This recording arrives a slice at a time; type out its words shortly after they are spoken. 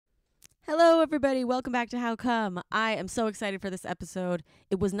Hello, everybody. Welcome back to How Come. I am so excited for this episode.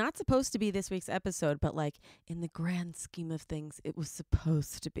 It was not supposed to be this week's episode, but like in the grand scheme of things, it was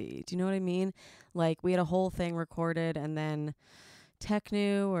supposed to be. Do you know what I mean? Like we had a whole thing recorded and then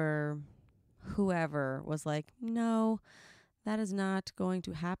Technu or whoever was like, no, that is not going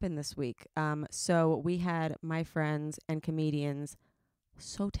to happen this week. So we had my friends and comedians,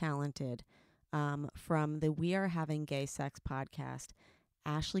 so talented, from the We Are Having Gay Sex podcast,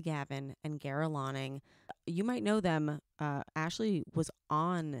 Ashley Gavin and Gara Lonning. You might know them. Ashley was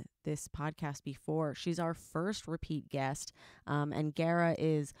on this podcast before. She's our first repeat guest. And Gara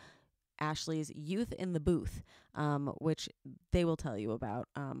is Ashley's youth in the booth, which they will tell you about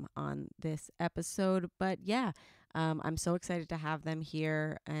on this episode. But yeah, I'm so excited to have them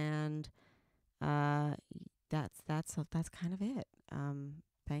here. And that's kind of it.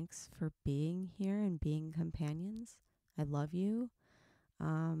 Thanks for being here and being companions. I love you.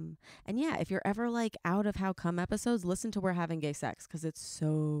 And yeah, if you're ever like out of How Come episodes, listen to We're Having Gay Sex because it's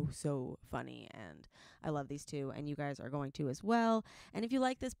so funny. And I love these two and you guys are going to as well. And if you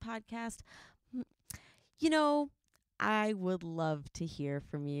like this podcast, you know, I would love to hear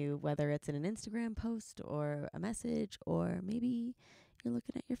from you, whether it's in an Instagram post or a message, or maybe you're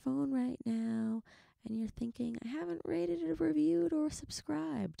looking at your phone right now and you're thinking, I haven't rated or reviewed or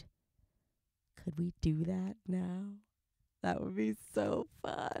subscribed. Could we do that now? That would be so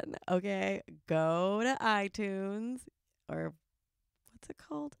fun. Okay, go to iTunes or what's it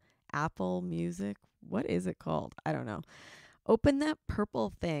called? Apple Music. What is it called? I don't know. Open that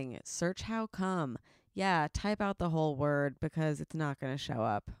purple thing. Search How Come. Yeah, type out the whole word because it's not going to show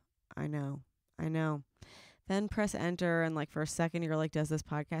up. I know. Then press enter and like for a second you're like, does this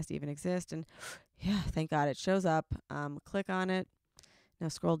podcast even exist? And yeah, thank God it shows up. Click on it. Now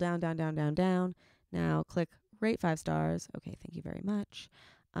scroll down. Now click rate 5 stars. Okay, thank you very much.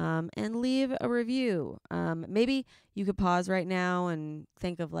 And leave a review. Maybe you could pause right now and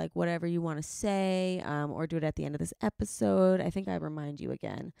think of like whatever you want to say, or do it at the end of this episode. I think I remind you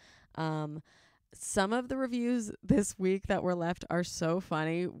again. Some of the reviews this week that were left are so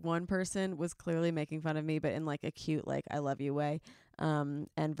funny. One person was clearly making fun of me, but in like a cute, like, I love you way. And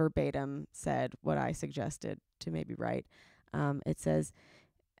verbatim said what I suggested to maybe write. It says,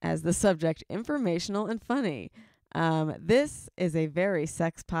 as the subject, informational and funny. This is a very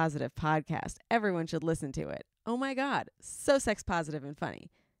sex positive podcast. Everyone should listen to it. Oh my God. So sex positive and funny.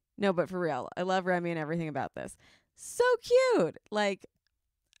 No, but for real, I love Remy and everything about this. So cute. Like,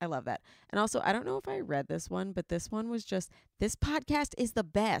 I love that. And also, I don't know if I read this one, but this one was just, this podcast is the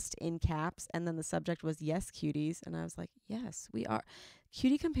best in caps. And then the subject was, yes, cuties. And I was like, yes, we are.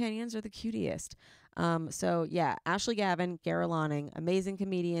 Cutie companions are the cutiest. So yeah, Ashley Gavin, Gara Lonning, amazing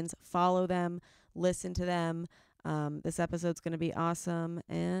comedians. Follow them, listen to them. This episode's going to be awesome.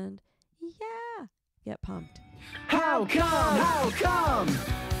 And yeah, get pumped. How come? How come?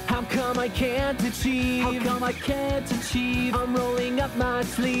 How come I can't achieve? How come I can't achieve? I'm rolling up my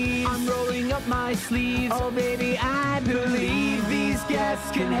sleeves. I'm rolling up my sleeves. Oh baby, I believe these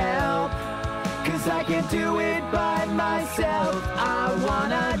guests can help. 'Cause I can't do it by myself. I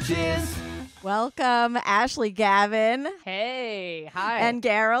wanna jizz. Welcome, Ashley Gavin. Hey, hi. And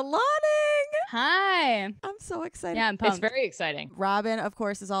Gara Lonning. Hi. I'm so excited. Yeah, I'm pumped. It's very exciting. Robin, of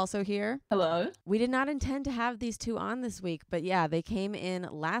course, is also here. Hello. We did not intend to have these two on this week, but yeah, they came in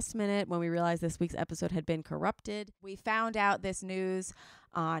last minute when we realized this week's episode had been corrupted. We found out this news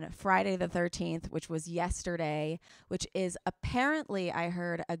on Friday the 13th, which was yesterday, which is apparently, I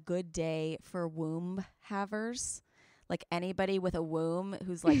heard, a good day for womb havers. Like anybody with a womb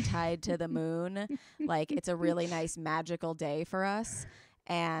who's like tied to the moon, like it's a really nice magical day for us.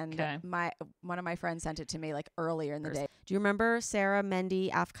 And one of my friends sent it to me like earlier in the day. Do you remember Sarah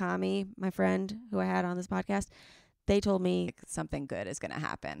Mendy Afkami, my friend who I had on this podcast? They told me something good is going to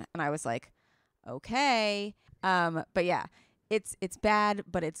happen. And I was like, okay. But yeah, it's bad,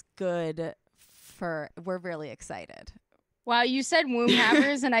 but it's good we're really excited. Wow, you said womb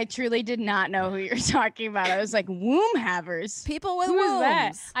havers, and I truly did not know who you're talking about. I was like, womb havers? People with Who wombs. Is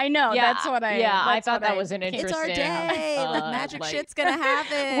that? I know, Yeah, that's what I... Yeah, I thought that was an It's interesting... our day. The magic shit's going to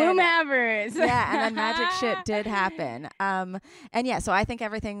happen. Womb havers. Yeah, and then magic shit did happen. And yeah, so I think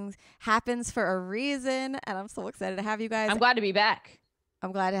everything happens for a reason, and I'm so excited to have you guys. I'm glad to be back.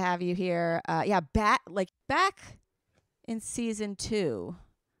 I'm glad to have you here. Back in season 2.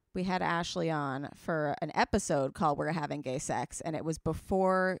 We had Ashley on for an episode called We're Having Gay Sex, and it was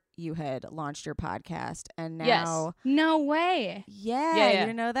before you had launched your podcast. And now... Yes. No way. Yeah, Yeah. you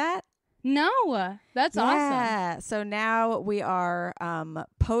didn't know that? No, that's awesome. Yeah. So now we are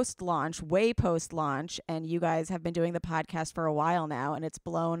post-launch, way post-launch, and you guys have been doing the podcast for a while now, and it's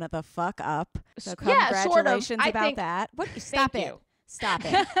blown the fuck up. So Yeah, sort of. congratulations I about think- that. What? Stop Thank it. you. Stop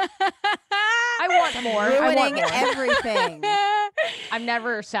it. I want more. I want Ruining more. everything. I'm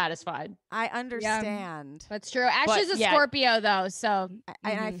never satisfied. I understand. That's true. Ashley's a yeah. Scorpio though, so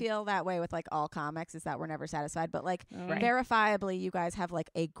And I feel that way with like all comics, is that we're never satisfied. But like Right. verifiably, you guys have like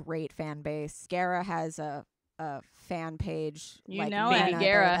a great fan base. Gara has a fan page, You like know none Baby other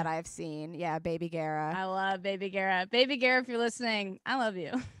Gara. that I've seen. Yeah, Baby Gara. I love Baby Gara. Baby Gara, if you're listening, I love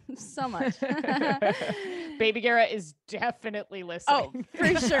you so much. Baby Gara is definitely listening. Oh,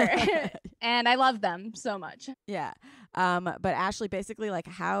 for sure. And I love them so much. Yeah. But Ashley, basically, like,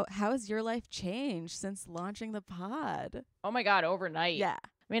 how has your life changed since launching the pod? Oh my God, overnight. Yeah. I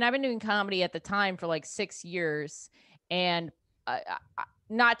mean, I've been doing comedy at the time for like 6 years, and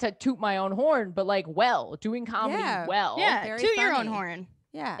not to toot my own horn, but like, doing comedy Yeah. well. Yeah, very to your own funny. horn.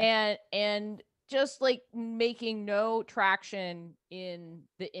 Yeah. And just like making no traction in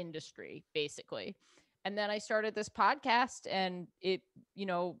the industry, basically. And then I started this podcast, and it,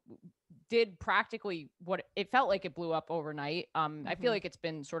 did practically what it felt like. It blew up overnight. I feel like it's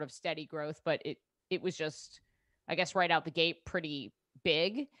been sort of steady growth, but it was just, I guess, right out the gate, pretty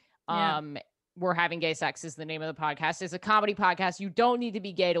big. Yeah. We're Having Gay Sex is the name of the podcast. It's a comedy podcast. You don't need to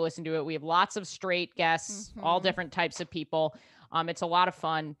be gay to listen to it. We have lots of straight guests, all different types of people. It's a lot of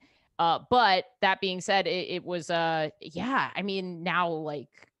fun. But that being said, it was, I mean, now like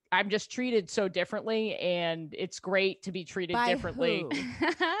I'm just treated so differently, and it's great to be treated By differently. who?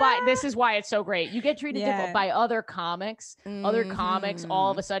 But this is why it's so great. You get treated different by other comics,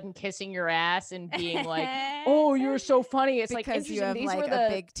 all of a sudden kissing your ass and being like, oh, you're so funny. It's like, Because you interesting. have These like were the a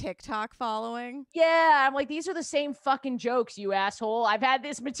big TikTok following. yeah, I'm like, these are the same fucking jokes, you asshole. I've had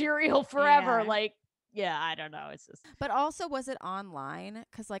this material forever. Yeah. Like, yeah, I don't know. It's just But also, was it online?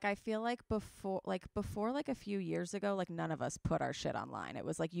 Because like I feel like before like a few years ago, like none of us put our shit online. It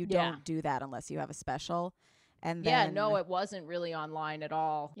was like you Yeah. don't do that unless you have a special. And yeah, then, no, it wasn't really online at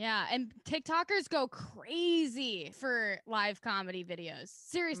all. Yeah, and TikTokers go crazy for live comedy videos.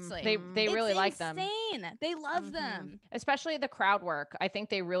 Seriously. They It's really like them. insane. They love them. Especially the crowd work. I think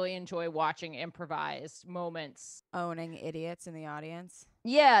they really enjoy watching improvised moments. owning idiots in the audience.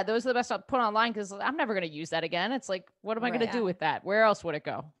 Yeah, those are the best I'll put online, because I'm never going to use that again. It's like, what am I going Right. to do with that? Where else would it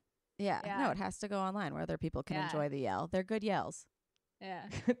go? Yeah. Yeah. No, it has to go online where other people can Yeah. enjoy the yell. They're good yells. Yeah.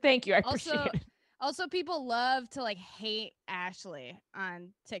 Thank you. I Also, appreciate it. Also, people love to like hate Ashley on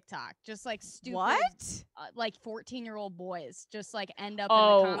TikTok. Just like stupid, What? like 14-year-old boys just like end up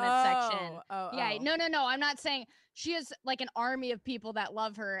Oh. in the comment section. Oh, Yeah, no. I'm not saying she has like an army of people that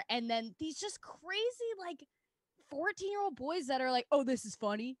love her, and then these just crazy like 14-year-old boys that are like, "Oh, this is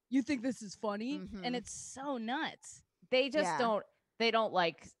funny. You think this is funny?" Mhm. And it's so nuts. They just Yeah. don't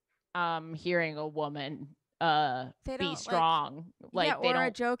like hearing a woman They be don't, like- strong. Like, yeah, they or don't,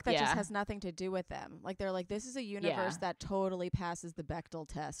 a joke that just yeah. has nothing to do with them. Like they're like, this is a universe that totally passes the Bechdel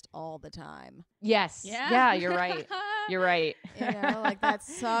test all the time. Yes. Yeah, you're right. You're right. You know, like that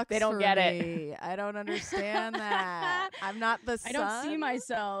sucks. They don't for get it. me. I don't understand that. I'm not the I don't see sun.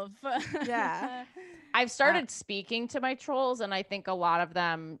 myself. Yeah. I've started speaking to my trolls, and I think a lot of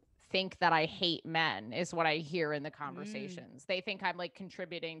them think that I hate men is what I hear in the conversations. They think I'm like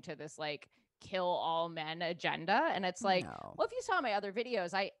contributing to this like kill all men agenda. And it's like, No. well, if you saw my other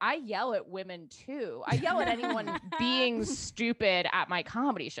videos, I yell at women too. I yell at anyone being stupid at my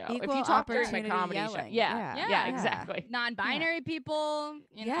comedy show. If Equal you talk during my opportunity comedy show. yelling. Yeah. Yeah. Yeah, Yeah. exactly. Non-binary people.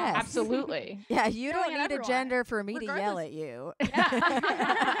 You know. Yes. Absolutely. Yeah, you don't Yelling at need a everyone, gender for me to yell regardless. at you.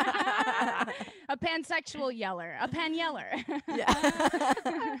 A pansexual yeller, a pan yeller. Yeah.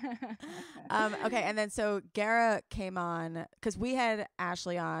 Okay, and then so Gara came on because we had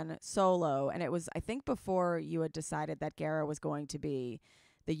Ashley on solo, and it was, I think, before you had decided that Gara was going to be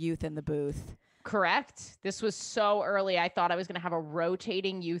the youth in the booth. Correct. This was so early. I thought I was going to have a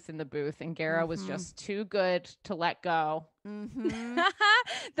rotating youth in the booth, and Gara was just too good to let go. Mm-hmm.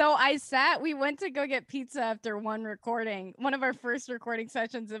 Though we went to go get pizza after one of our first recording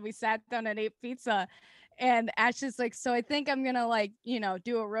sessions, and we sat down and ate pizza. And Ashley's like, so I think I'm gonna like,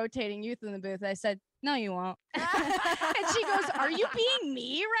 do a rotating youth in the booth. I said, no, you won't. And she goes, are you being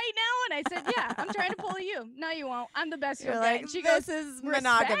me right now? And I said, yeah, I'm trying to pull you. No, you won't. I'm the best. You're you'll like, get. And she this goes, is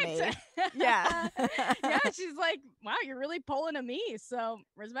monogamy. respect. Yeah. Yeah, she's like, wow, you're really pulling a me. So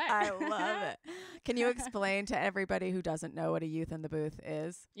respect. I love it. Can you explain to everybody who doesn't know what a youth in the booth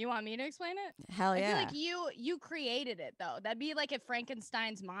is? You want me to explain it? Hell I yeah. feel like you created it though. That'd be like if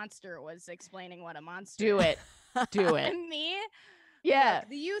Frankenstein's monster was explaining what a monster Do is. it. Do it. Me, Yeah. Look,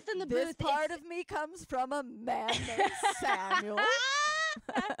 the youth in the This booth. part it's- of me comes from a man named Samuel.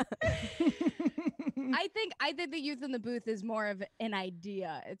 I think the youth in the booth is more of an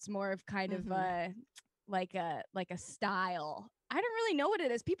idea. It's more of kind of like a style. I don't really know what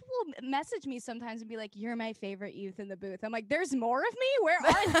it is. People will message me sometimes and be like, "You're my favorite youth in the booth." I'm like, "There's more of me? Where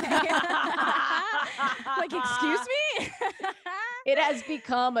are they?" Like, excuse me? It has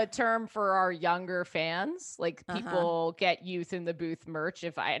become a term for our younger fans. Like Uh-huh. people get youth in the booth merch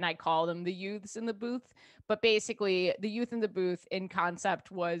and I call them the youths in the booth. But basically the youth in the booth in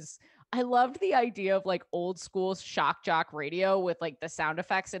concept was I loved the idea of like old school shock jock radio with like the sound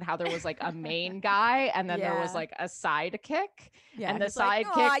effects and how there was like a main guy and then there was Yeah. like a sidekick. Yeah, And the he's like,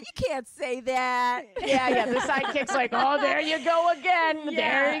 sidekick- "Aw, you can't say that." Yeah. The sidekick's like, oh, there you go again.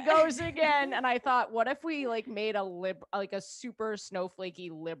 There he goes again. And I thought, what if we like made like a super snowflakey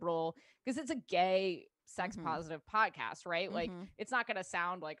liberal, because it's a gay sex positive podcast, right? Like it's not going to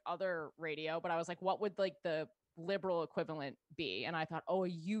sound like other radio, but I was like, what would like the liberal equivalent be? And I thought, oh, a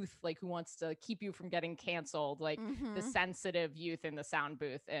youth like who wants to keep you from getting canceled, like the sensitive youth in the sound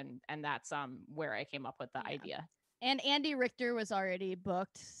booth. And that's where I came up with the idea. And Andy Richter was already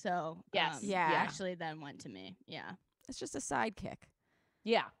booked, so Yes. Yeah. he actually then went to me. Yeah. It's just a sidekick.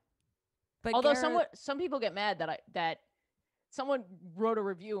 Yeah. But Although Garrett- some people get mad that someone wrote a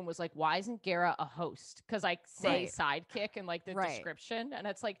review and was like, why isn't Gara a host? Because I say sidekick in like the description. And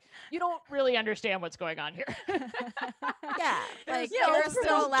it's like, you don't really understand what's going on here. yeah, like Yeah, they're let's still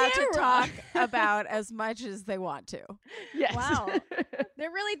promote allowed to Gara. talk about as much as they want to. Yes. Wow.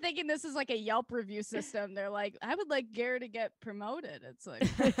 They're really thinking this is like a Yelp review system. They're like, I would like Gara to get promoted. It's like,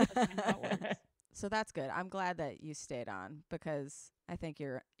 that's not how it works. So that's good. I'm glad that you stayed on because I think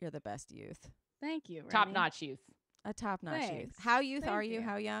you're the best youth. Thank you. Top Rennie. notch youth. A top-notch youth. Thanks. How youth Thank are you? you.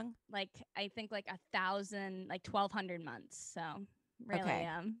 How young? Like, I think like 1,000, like 1,200 months. So really, Okay.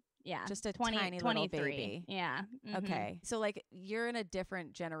 yeah. Just a 20, tiny little 23. baby. Yeah. mhm. Okay. So like you're in a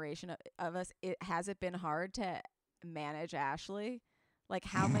different generation of us. Has it been hard to manage Ashley? Like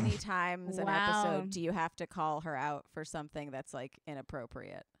how many times an Wow. episode do you have to call her out for something that's like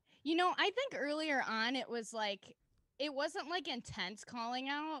inappropriate? You know, I think earlier on it was like, it wasn't like intense calling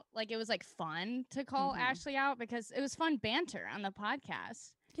out. Like it was like fun to call Ashley out because it was fun banter on the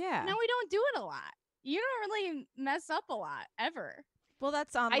podcast. Yeah. Now we don't do it a lot. You don't really mess up a lot ever. Well,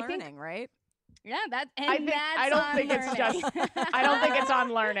 that's on I think- learning, right? Yeah, that and I think that's I don't on think it's learning. just I don't think it's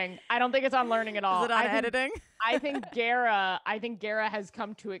on learning. I don't think it's on learning at all. Is it on I think, editing? I think Gara has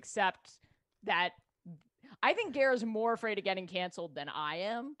come to accept that. I think Gara's more afraid of getting canceled than I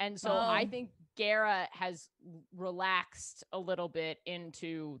am. And so I Oh. think Gara has relaxed a little bit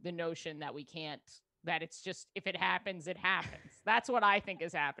into the notion that that it's just, if it happens, it happens. That's what I think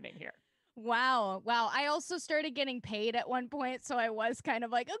is happening here. Wow. I also started getting paid at one point, so I was kind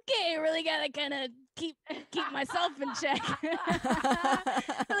of like, okay, I really gotta kind of keep myself in check.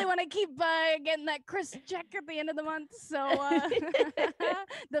 Really want to keep getting that crisp check at the end of the month. So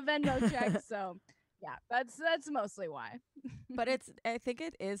the Venmo check. So yeah, that's mostly why. But I think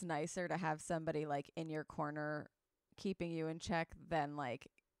it is nicer to have somebody like in your corner keeping you in check than like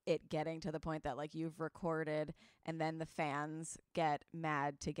it getting to the point that like you've recorded and then the fans get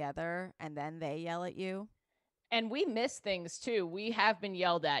mad together and then they yell at you. And we miss things too. We have been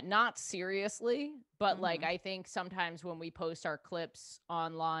yelled at, not seriously, but like I think sometimes when we post our clips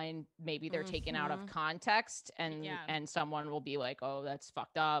online, maybe they're taken out of context and someone will be like, "Oh, that's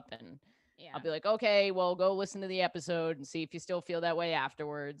fucked up." And Yeah. I'll be like, "Okay, well, go listen to the episode and see if you still feel that way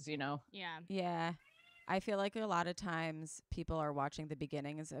afterwards," you know. Yeah. Yeah. I feel like a lot of times people are watching the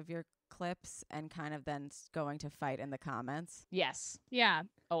beginnings of your clips and kind of then going to fight in the comments. Yes, Yeah.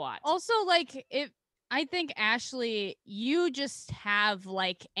 a lot. Also, like I think Ashley, you just have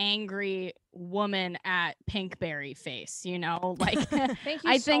like angry woman at Pinkberry face, you know? Like Thank you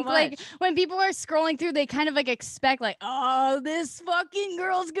I so think much. like when people are scrolling through, they kind of like expect like, oh, this fucking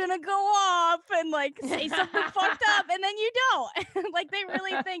girl's gonna go off and like say something fucked up, and then you don't. Like they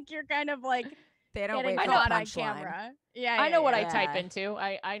really think you're kind of like They don't getting wait for caught the on punchline. camera. Yeah, I know what I yeah. type into.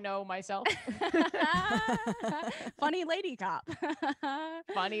 I know myself. Funny lady cop.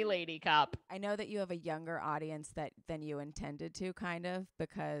 Funny lady cop. I know that you have a younger audience than you intended to, kind of,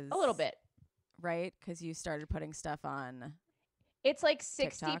 because A little bit. right? Because you started putting stuff on. It's like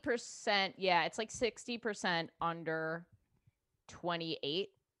TikTok? 60%. Yeah, it's like 60% under 28.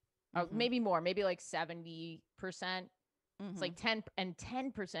 Or maybe more, maybe like 70%. It's like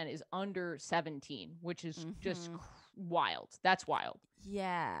 10% is under 17, which is just wild. That's wild.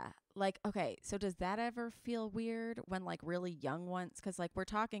 Yeah. Like, okay, so does that ever feel weird when like really young ones, because like we're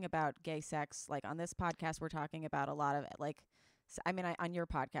talking about gay sex, like on this podcast, we're talking about a lot of like I mean, on your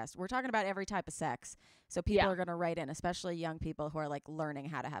podcast, we're talking about every type of sex. So people are going to write in, especially young people who are like learning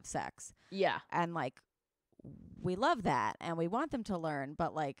how to have sex. Yeah. And like, we love that and we want them to learn.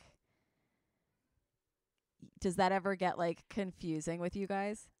 But like, does that ever get like confusing with you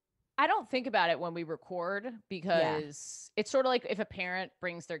guys? I don't think about it when we record because it's sort of like if a parent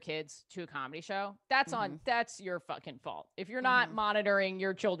brings their kids to a comedy show, that's that's your fucking fault. If you're not monitoring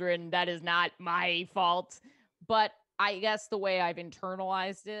your children, that is not my fault. But I guess the way I've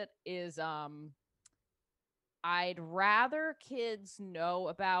internalized it is I'd rather kids know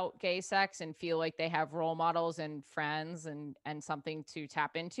about gay sex and feel like they have role models and friends and something to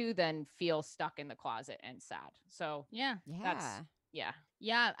tap into than feel stuck in the closet and sad. So that's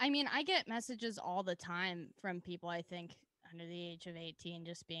Yeah, I mean, I get messages all the time from people, I think, under the age of 18,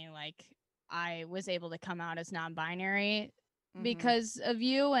 just being like, I was able to come out as non-binary because of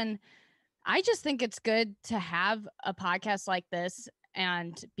you. And I just think it's good to have a podcast like this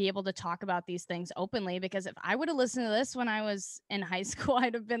and be able to talk about these things openly, because if I would have listened to this when I was in high school,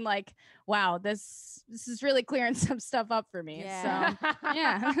 I'd have been like, wow, this is really clearing some stuff up for me. Yeah. So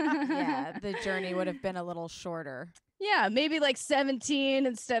Yeah, the journey would have been a little shorter. Yeah, maybe like 17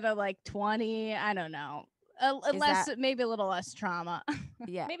 instead of like 20. I don't know. Maybe a little less trauma.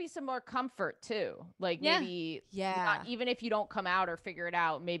 Yeah. Maybe some more comfort too. Like maybe even if you don't come out or figure it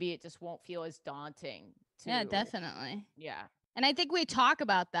out, maybe it just won't feel as daunting. Yeah, definitely. Yeah. And I think we talk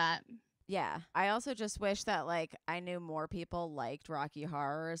about that. Yeah. I also just wish that like I knew more people liked Rocky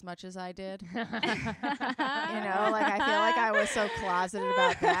Horror as much as I did. You know, like I feel like I was so closeted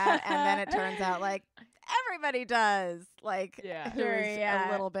about that. And then it turns out like everybody does. Like who's a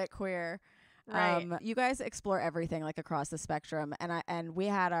little bit queer. Right. You guys explore everything like across the spectrum. And we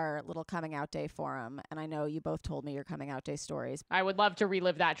had our little coming out day forum. And I know you both told me your coming out day stories. I would love to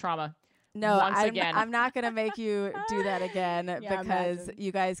relive that trauma. No, again. I'm not going to make you do that again because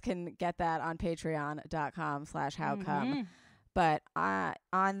you guys can get that on patreon.com/howcome. But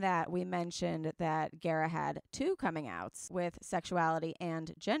on that, we mentioned that Gara had 2 coming outs with sexuality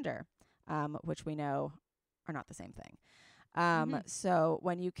and gender, which we know are not the same thing. So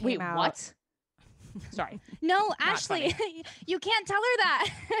when you came out... what? Sorry. No, Ashley, you can't tell her that.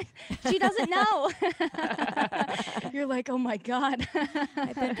 She doesn't know. You're like, oh my God.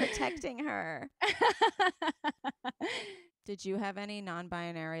 I've been protecting her. Did you have any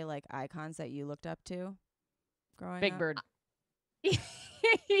non-binary like icons that you looked up to growing up? Big Bird.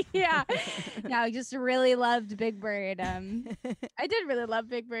 Yeah. No, I just really loved Big Bird. I did really love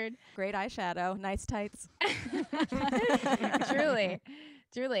Big Bird. Great eyeshadow, nice tights.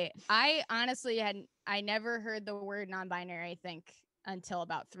 Truly. I honestly I never heard the word non-binary, I think, until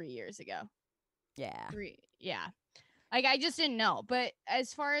about 3 years ago. Yeah. Like I just didn't know. But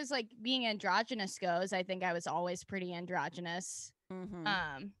as far as like being androgynous goes, I think I was always pretty androgynous.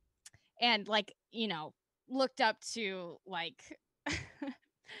 And like, you know, looked up to like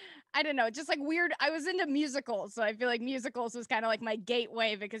I don't know, just like weird. I was into musicals, so I feel like musicals was kind of like my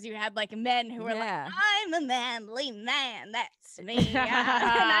gateway because you had like men who were like, I'm a manly man, that's me. And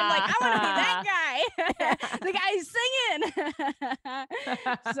I'm like, I want to be that guy, the guy singing.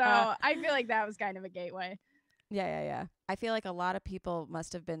 So I feel like that was kind of a gateway. Yeah. I feel like a lot of people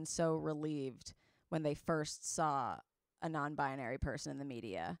must have been so relieved when they first saw a non-binary person in the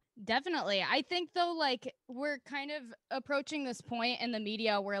media. Definitely. I think though, like we're kind of approaching this point in the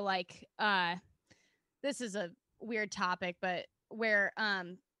media where like this is a weird topic, but where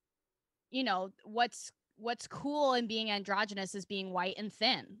you know, what's cool in being androgynous is being white and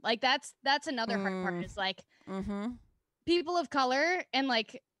thin. Like that's another hard part is like people of color and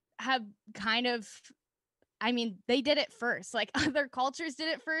like have kind of, I mean, they did it first. Like other cultures did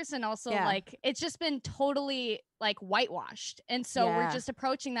it first. And also like, it's just been totally like whitewashed. And so we're just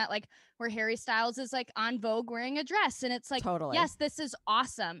approaching that like where Harry Styles is like on Vogue wearing a dress. And it's like, yes, this is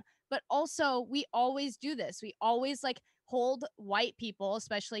awesome. But also we always do this. We always like hold white people,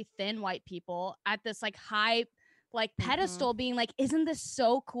 especially thin white people at this like high, like pedestal being like, isn't this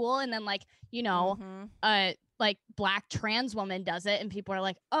so cool? And then like, you know, like black trans woman does it and people are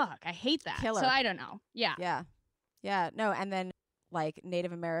like, ugh, I hate that. Killer. So I don't know. Yeah. No, and then like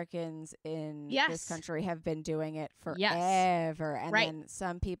Native Americans in this country have been doing it forever. And then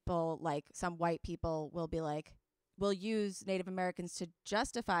some people, like some white people will be like, will use Native Americans to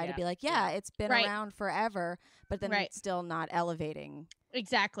justify to be like, it's been around forever, but then it's still not elevating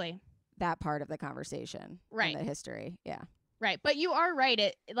that part of the conversation and the history. Yeah. Right. But you are right.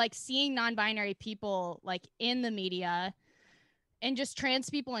 It like seeing non-binary people like in the media and just trans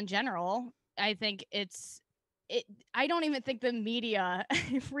people in general, I think it's I don't even think the media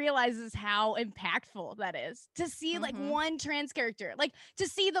realizes how impactful that is to see like one trans character, like to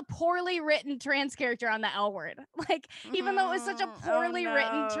see the poorly written trans character on the L Word. Like, even though it was such a poorly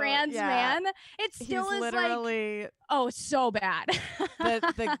written trans man, it still He's is literally like, oh, so bad.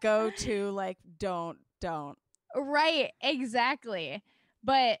 the go-to, like, don't. Right, exactly.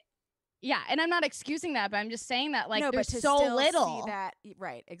 But yeah, and I'm not excusing that, but I'm just saying that, like, No, there's but to so still little. see that,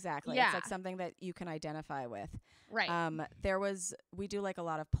 right, exactly. Yeah. It's like something that you can identify with. Right. We do like a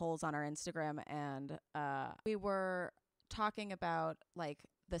lot of polls on our Instagram, and we were talking about like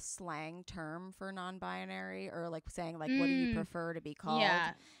the slang term for non-binary, or like saying like, what do you prefer to be called?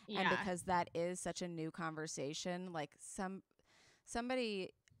 Yeah. And because that is such a new conversation, like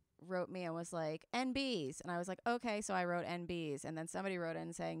somebody wrote me and was like NBs, and I was like, okay, so I wrote NBs, and then somebody wrote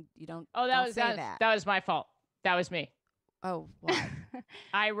in saying you don't. Oh, don't say that. That was my fault. That was me. Oh, why?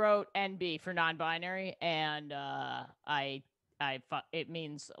 I wrote NB for non-binary, and it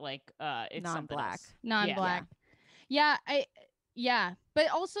means like it's non-black. Non-black. Yeah.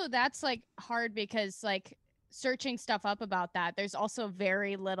 But also that's like hard because like searching stuff up about that, there's also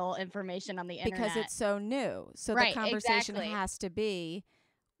very little information on the internet because it's so new. So right, the conversation exactly. has to be,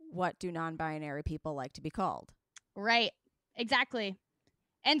 what do non-binary people like to be called? Right. Exactly.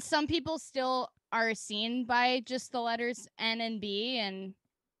 And some people still are seen by just the letters N and B, and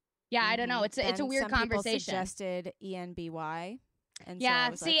yeah, I don't know. It's a weird some conversation. People suggested ENBY. And yeah, so I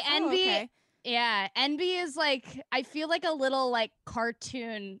was see, like, NB. oh, okay. Yeah, NB is like, I feel like a little like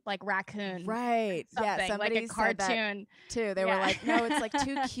cartoon, like raccoon. Right. Yeah, somebody like a cartoon said that too. They were like, no, it's like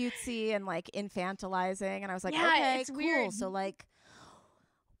too cutesy and like infantilizing. And I was like, okay, it's cool. weird. So like,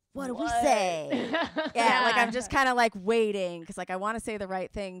 what do we say? Yeah, like I'm just kind of like waiting because like I want to say the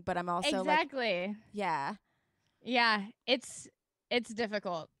right thing, but I'm also exactly. like, yeah. Yeah, it's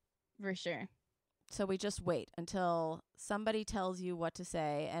difficult for sure. So we just wait until somebody tells you what to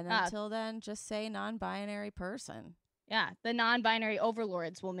say, and until then, just say non-binary person. Yeah, the non-binary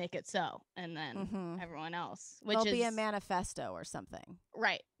overlords will make it so, and then everyone else, which there'll be a manifesto or something.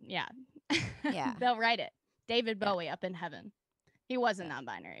 Right? Yeah, yeah. They'll write it. David Bowie up in heaven. He wasn't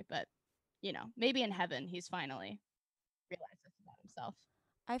non-binary, but you know, maybe in heaven he's finally realized this about himself.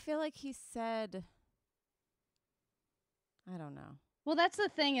 I feel like he said, I don't know. Well, that's the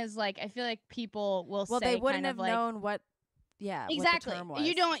thing is like I feel like people will say they wouldn't kind have of like, known what exactly. What the term was.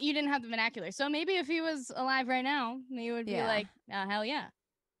 You didn't have the vernacular. So maybe if he was alive right now, he would be like, oh, hell yeah.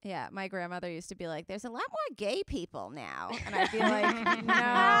 Yeah, my grandmother used to be like, there's a lot more gay people now. And I'd be like,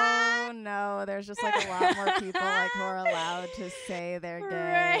 no, there's just like a lot more people like who are allowed to say they're gay.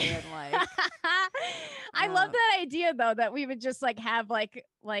 Right. And like I love that idea though, that we would just like have like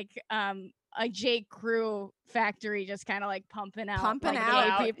a J. Crew factory just kind of like pumping out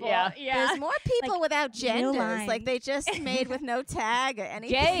gay people. Yeah. There's more people like, without genders. Like they just made with no tag or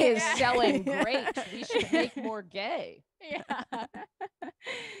anything. Gay is selling great. We should make more gay. Yeah.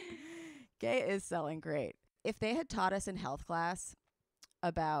 Gay is selling great. If they had taught us in health class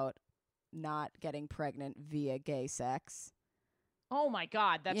about not getting pregnant via gay sex. Oh my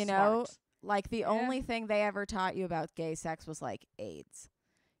God, that's smart. Like the only thing they ever taught you about gay sex was like AIDS.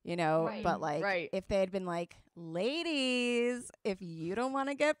 But like if they had been like, ladies, if you don't want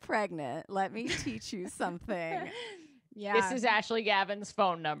to get pregnant, let me teach you something. Yeah. This is Ashley Gavin's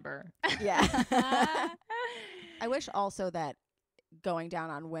phone number. Yeah. I wish also that going down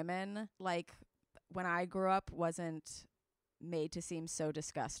on women, like when I grew up, wasn't made to seem so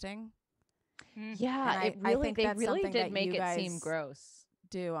disgusting. Yeah, they really did make it seem gross.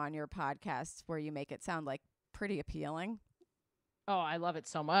 Do on your podcasts where you make it sound like pretty appealing. Oh, I love it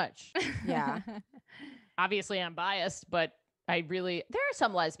so much. Yeah. Obviously, I'm biased, but there are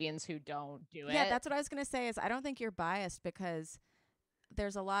some lesbians who don't do it. Yeah, that's what I was going to say is I don't think you're biased because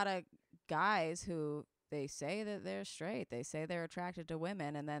there's a lot of guys who they say that they're straight. They say they're attracted to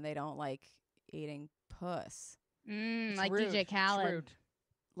women and then they don't like eating puss. Like rude. DJ Khaled. Rude.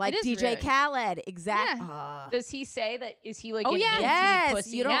 Like DJ Khaled, exactly. Yeah. Does he say that? Is he like? Oh yeah, yes.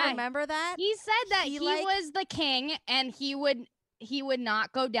 Pussy? You don't remember that? He said that he was the king, and he would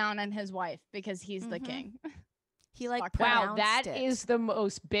not go down on his wife because he's the king. He like wow, that is the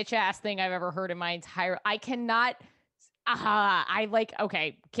most bitch ass thing I've ever heard in my entire. I cannot.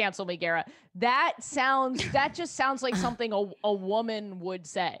 Okay, cancel me, Gara. That just sounds like something a woman would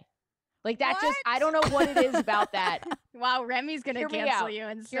say. Like that what? just, I don't know what it is about that. Wow, Remy's gonna cancel you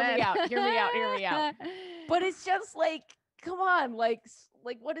instead. Hear me out. But it's just like, come on, like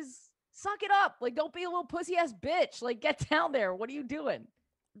what is, suck it up. Like, don't be a little pussy ass bitch. Like, get down there. What are you doing?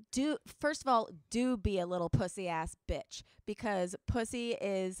 first of all, do be a little pussy ass bitch, because pussy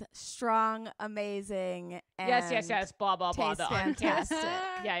is strong, amazing, and yes. Blah blah blah. tastes The fantastic.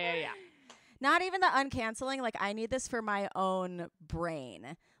 yeah. Not even the uncanceling. Like, I need this for my own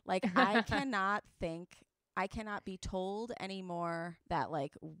brain. Like, I cannot be told anymore that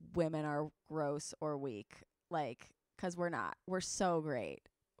like women are gross or weak. Like, because we're not. We're so great.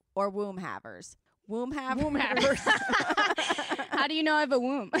 Or womb havers. Womb havers. How do you know I have a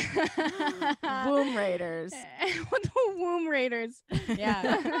womb? Womb raiders. What the womb raiders?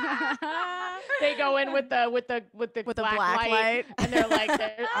 Yeah. They go in with the black light, and they're like,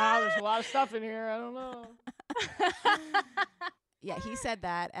 there's a lot of stuff in here. I don't know. Yeah, he said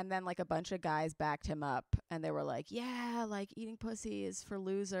that, and then like a bunch of guys backed him up, and they were like, yeah, like eating pussy is for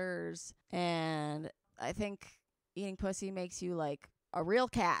losers. And I think eating pussy makes you like a real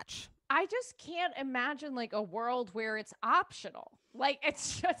catch. I just can't imagine like a world where it's optional. Like,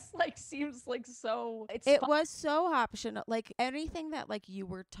 it's just like seems like so. It was so optional. Like, anything that like you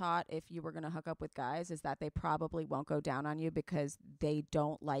were taught if you were gonna hook up with guys is that they probably won't go down on you because they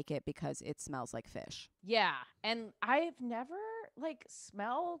don't like it because it smells like fish. Yeah, and I've never like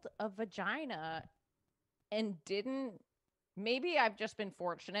smelled a vagina and didn't. Maybe I've just been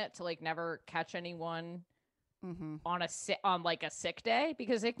fortunate to like never catch anyone on a sick day,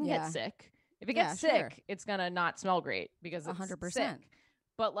 because it can get sick. If it gets sick, it's gonna not smell great because it's 100%. Sick.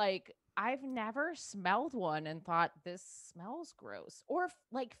 But like, I've never smelled one and thought this smells gross, or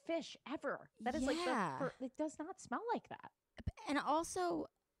like fish ever. That is like it does not smell like that. And also,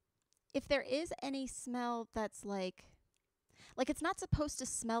 if there is any smell that's like it's not supposed to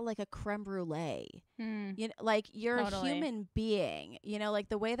smell like a creme brulee. You know, like you're a human being, you know, like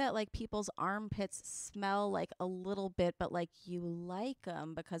the way that like people's armpits smell like a little bit, but like you like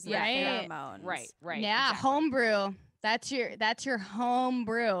them because of the pheromones. Right. Yeah, exactly. Homebrew. That's your home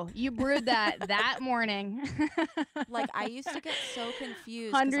brew. You brewed that morning. Like, I used to get so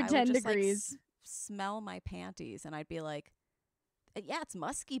confused. 110 just, degrees. Like, smell my panties, and I'd be like, yeah, it's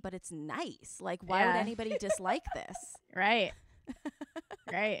musky, but it's nice. Like, why would anybody dislike this? Right.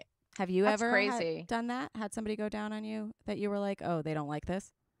 Right. Have you That's ever crazy. done that? Had somebody go down on you that you were like, oh, they don't like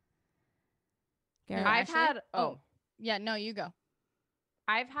this? Garrett? I've had. Yeah, no, you go.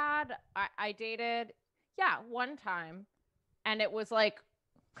 I've had. I dated. Yeah, one time, and it was like,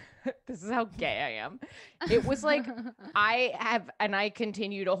 this is how gay I am. It was like, I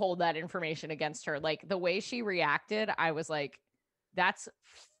continue to hold that information against her. Like, the way she reacted, I was like, that's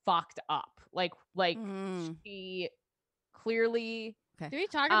fucked up. Like she clearly. Do we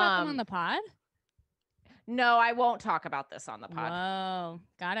talk about them on the pod? No, I won't talk about this on the pod. Oh,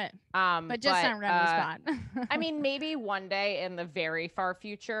 got it. But just on Remy's pod. I mean, maybe one day in the very far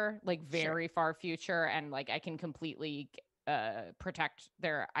future, like very far future, and like I can completely protect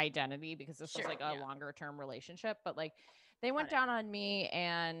their identity, because this was like a longer term relationship. But like, they went down on me,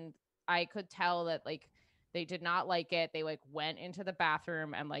 and I could tell that like they did not like it. They like went into the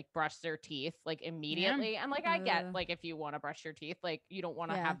bathroom and like brushed their teeth like immediately. And like, I get like, if you want to brush your teeth, like you don't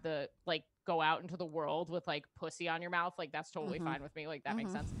want to have the like go out into the world with like pussy on your mouth. Like, that's totally fine with me. Like, that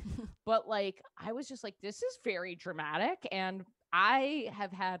makes sense. But like, I was just like, this is very dramatic. And I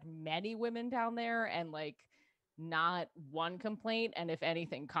have had many women down there, and like not one complaint, and if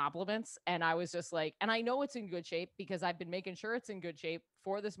anything, compliments. And I was just like, and I know it's in good shape because I've been making sure it's in good shape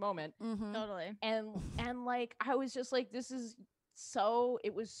for this moment. Totally. And like, I was just like, this is so,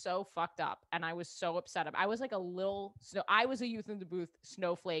 it was so fucked up, and I was so upset. I was like a little I was a youth in the booth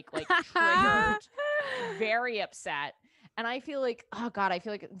snowflake, like triggered, very upset. And I feel like, oh God, I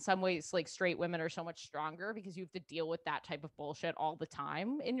feel like in some ways, like straight women are so much stronger because you have to deal with that type of bullshit all the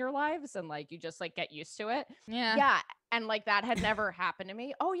time in your lives. And like, you just like get used to it. Yeah. Yeah. And like, that had never happened to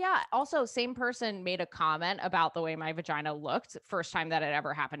me. Oh yeah. Also, same person made a comment about the way my vagina looked. First time that had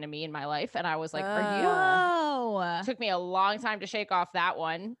ever happened to me in my life. And I was like, are you? Took me a long time to shake off that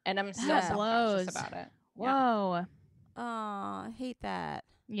one. And I'm still self-conscious about it. Whoa. Oh, I hate that.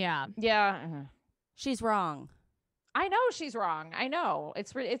 Yeah. Yeah. She's wrong. I know she's wrong. I know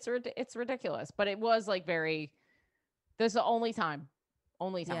it's ridiculous, but it was like very. This is the only time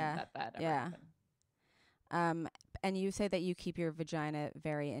that ever happened. And you say that you keep your vagina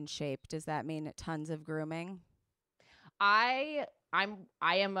very in shape. Does that mean tons of grooming? I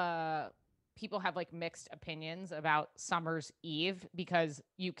am a. People have like mixed opinions about Summer's Eve, because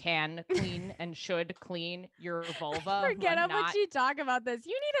you can clean and should clean your vulva. Forget how much you talk about this.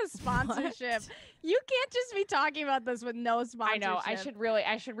 You need a sponsorship. You can't just be talking about this with no sponsorship. I know.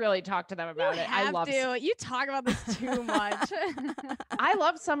 I should really talk to them about it. I love to. You talk about this too much. I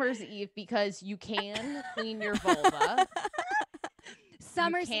love Summer's Eve because you can clean your vulva.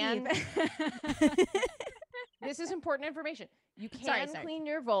 Summer's can- Eve. This is important information. You Sorry, can clean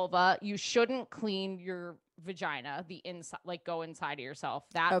your vulva. You shouldn't clean your vagina, the inside, like go inside of yourself.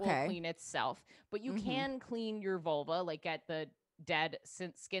 That will Okay. clean itself. But you Mhm. can clean your vulva, like get the dead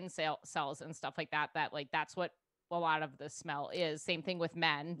skin cells and stuff like that. That's what a lot of the smell is. Same thing with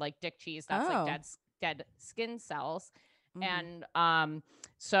men, like dick cheese. That's Oh. like dead skin cells. Mhm. And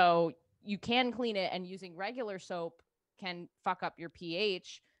so you can clean it, and using regular soap can fuck up your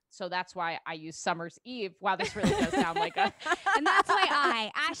pH. So that's why I use Summer's Eve. Wow, this really does sound like a. And that's why I,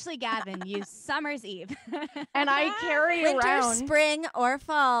 Ashley Gavin, use Summer's Eve. And I carry Winter, around. spring, or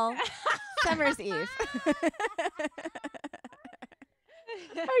fall. Summer's Eve.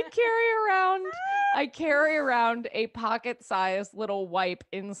 I carry around a pocket-sized little wipe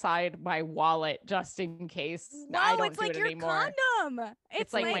inside my wallet just in case. I Whoa, don't it's do like it your anymore. condom.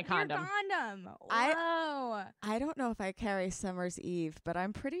 It's like my your condom. condom. I- Whoa. I don't know if I carry Summer's Eve, but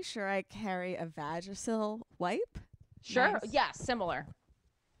I'm pretty sure I carry a Vagisil wipe. Sure. Nice. Yeah, similar.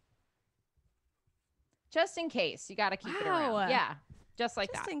 Just in case. You got to keep it Wow. around. Yeah. Just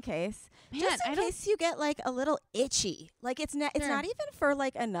like Just that. in case. Man, Just in I don't- case you get like a little itchy. Like it's Sure. not even for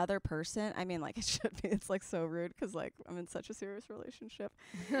like another person. I mean, like it should be. It's like so rude because like I'm in such a serious relationship.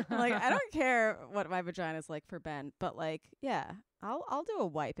 Like I don't care what my vagina is like for Ben, but like yeah, I'll do a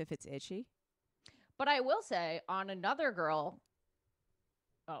wipe if it's itchy. But I will say on another girl,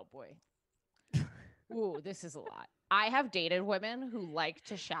 oh boy. Ooh, this is a lot. I have dated women who like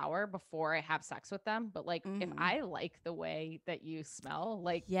to shower before I have sex with them, but like if Mhm. I like the way that you smell,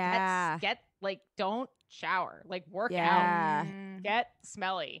 like Yeah. get like don't shower, like work out, Yeah. Mm. get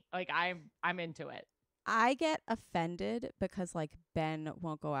smelly. Like I'm into it. I get offended because like Ben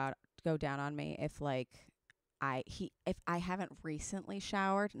won't go down on me if like if I haven't recently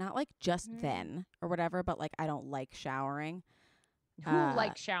showered, not like just Mhm. then or whatever, but like I don't like showering. Who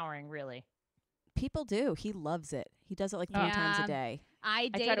likes showering really? People do. He loves it. He does it like 3 times Yeah. a day. I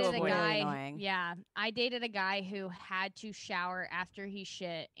try to dated a avoid it. Really guy. annoying. Yeah, I dated a guy who had to shower after he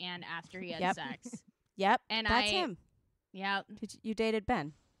shit and after he had Yep. sex. Yep, And that's I- him. Yeah, You dated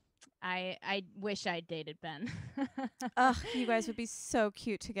Ben. I wish I dated Ben. Ugh, you guys would be so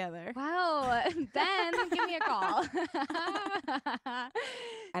cute together. Wow, Ben, give me a call.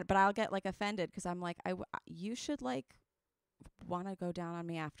 But I'll get like offended because I'm like, you should like want to go down on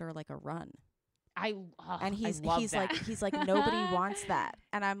me after like a run. And I he's love he's that. like he's like nobody wants that,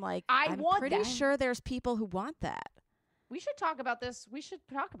 and I'm like I I'm want pretty that. sure there's people who want that. We should talk about this. We should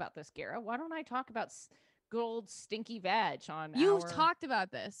talk about this, Gara. Why don't I talk about good old stinky veg on You've our... talked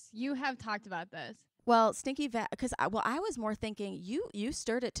about this. You have talked about this. Well, stinky vet, because I was more thinking you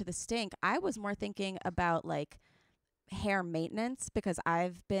stirred it to the stink. I was more thinking about like hair maintenance because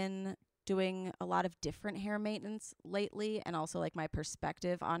I've been doing a lot of different hair maintenance lately, and also like my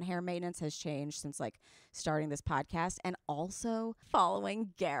perspective on hair maintenance has changed since like starting this podcast, and also following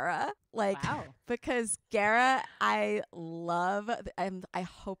Gara, like Wow. because Gara I love, and I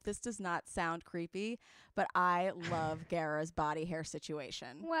hope this does not sound creepy, but I love Gara's body hair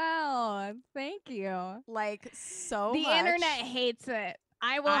situation. Wow, thank you. Like so The much. internet hates it.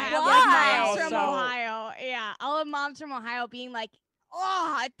 I will I have like moms that. from So- Ohio. Yeah, I'll have moms from Ohio being like,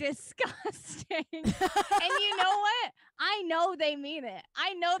 "Oh, disgusting." And you know what? I know they mean it.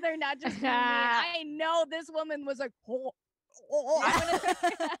 I know they're not just being mean. I know this woman was like, "Oh."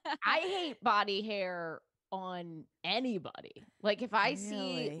 I hate body hair on anybody. Like if I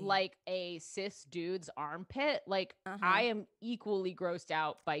see Really? like a cis dude's armpit, like Uh-huh. I am equally grossed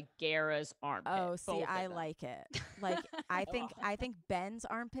out by Gara's armpit. Oh, see, both of I them. like it. Like I think Ben's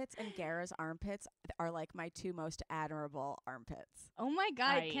armpits and Gara's armpits are like my two most admirable armpits. Oh my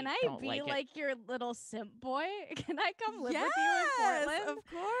God, can I I don't be like it. like your little simp boy? Can I come live Yes, with you in Portland? of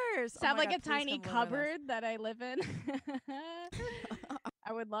course. Just have my like God, a please tiny come live with us. cupboard that I live in.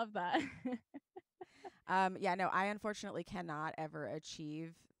 I would love that. Yeah, no, I unfortunately cannot ever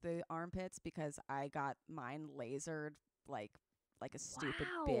achieve the armpits because I got mine lasered like a stupid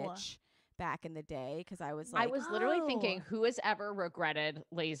Wow. bitch back in the day because I was like, I was literally Oh. thinking, who has ever regretted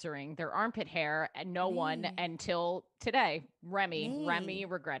lasering their armpit hair? And no one Me. until today. Remy Me.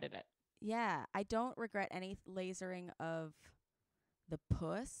 regretted it. yeah, I don't regret any lasering of the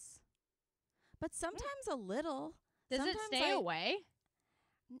puss, but sometimes a little. Does it Sometimes stay away?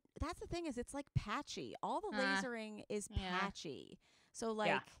 That's the thing, is it's like patchy. All the lasering is yeah. patchy. So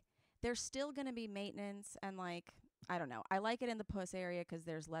like there's still going to be maintenance, and like I don't know. I like it in the puss area cuz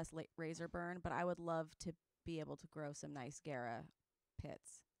there's less razor burn, but I would love to be able to grow some nice Gara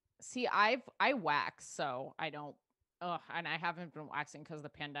pits. See, I wax, so I don't and I haven't been waxing because of the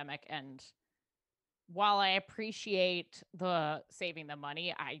pandemic, and while I appreciate the saving the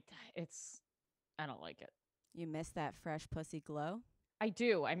money, I don't like it. You miss that fresh pussy glow? I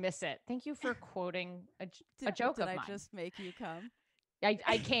do. I miss it. Thank you for quoting a joke Did of I mine. just make you come?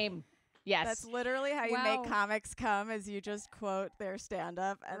 I came. Yes. That's literally how you Wow. make comics come, is you just quote their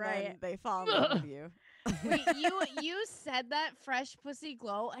stand-up and then Right. they fall in love with you. Wait, you said that fresh pussy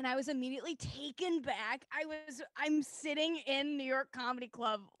glow, and I was immediately taken back. I'm sitting in New York Comedy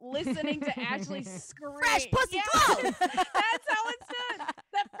Club listening to Ashley scream. Fresh pussy Yeah, glow! That's how it said.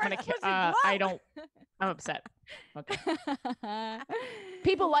 That I'm fresh gonna pussy ki- glow. I don't. I'm upset. Okay.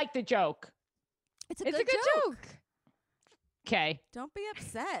 People like the joke. It's a It's good a good joke. Okay. Don't be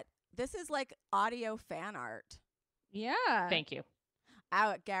upset. This is like audio fan art. Yeah. Thank you.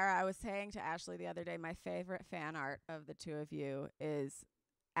 Gara, I was saying to Ashley the other day, my favorite fan art of the two of you is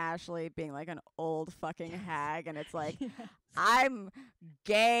Ashley being like an old fucking hag, and it's like, I'm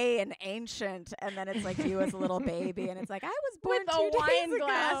gay and ancient, and then it's like you as a little baby, and it's like, I was born With a 2 days wine ago.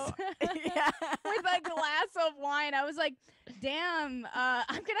 glass. Yeah. With a glass of wine. I was like, damn, I'm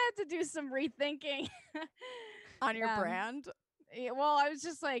going to have to do some rethinking. On your Yeah. brand. Yeah, well, I was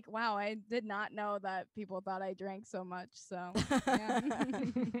just like, wow, I did not know that people thought I drank so much. So, yeah.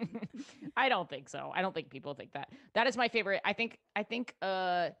 I don't think so. I don't think people think that. That is my favorite. I think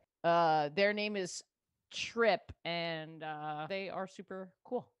their name is Trip, and they are super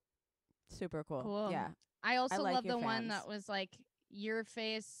cool. Super cool. Cool. Yeah. I also like love your the one fans. that was like your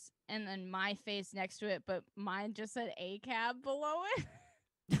face and then my face next to it, but mine just said A cab below it.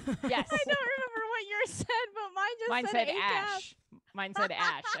 Yes. I don't remember what yours said, but mine just Mine said said A cab. Ash. Mine said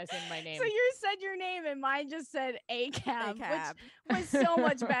Ash, as in my name. So yours said your name and mine just said A cab, A-cab. which was so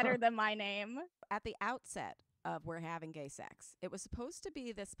much better than my name. At the outset of We're Having Gay Sex, it was supposed to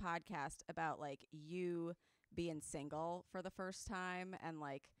be this podcast about like you being single for the first time and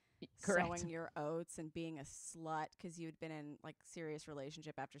like Correct. sowing your oats and being a slut because you'd been in like serious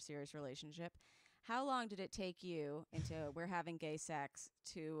relationship after serious relationship. How long did it take you into We're Having Gay Sex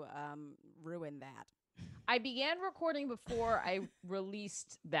to ruin that? I began recording before I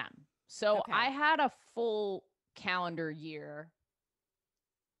released them. So Okay. I had a full calendar year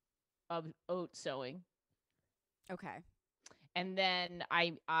of oat sowing. Okay. And then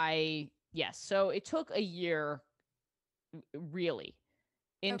yes, so it took a year really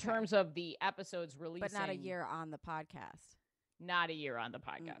in Okay. terms of the episodes releasing. But not a year on the podcast. Not a year on the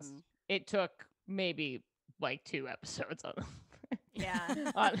podcast. Mm-mm. It took maybe like 2 episodes on Yeah.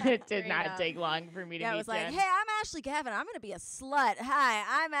 it did Straight not up. take long for me to Yeah, meet it was like, Jen. hey, I'm Ashley Gavin. I'm going to be a slut.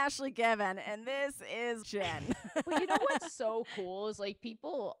 Hi, I'm Ashley Gavin, and this is Jen. Well, you know what's so cool is like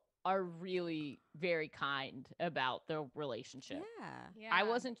people are really very kind about the relationship. Yeah.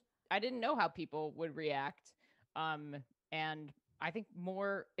 I didn't know how people would react. And I think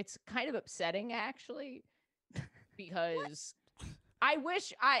it's kind of upsetting actually because I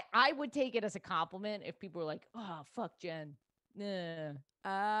wish I would take it as a compliment if people were like, oh, fuck Jen. Nah.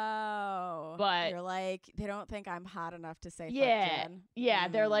 Oh. But- you're like, they don't think I'm hot enough to say Yeah. fuck Jen. Yeah,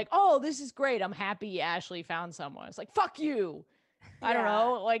 they're Mm. like, oh, this is great. I'm happy Ashley found someone. It's like, fuck you. I don't Yeah.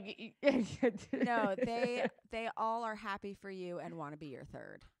 know. Like, No, they all are happy for you and want to be your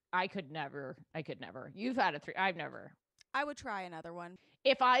third. I could never. You've had a 3. I've never. I would try another one.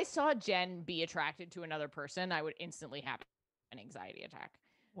 If I saw Jen be attracted to another person, I would instantly have an anxiety attack.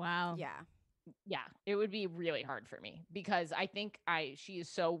 Wow. Yeah. Yeah, it would be really hard for me because I think she is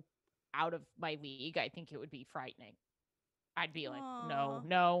so out of my league. I think it would be frightening. I'd be like, Aw.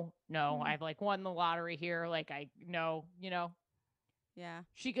 no. Mm. I've like won the lottery here. Like no, Yeah.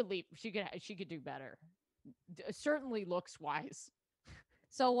 she could leave. She could do better. Certainly looks wise.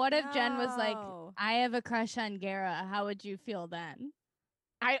 So what if Jen was like, No. I have a crush on Gara? How would you feel then?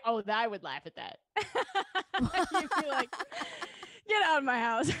 I would laugh at that. You'd be like, get out of my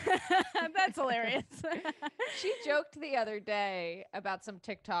house. That's hilarious. She joked the other day about some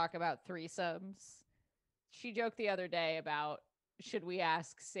TikTok about threesomes. She joked the other day about should we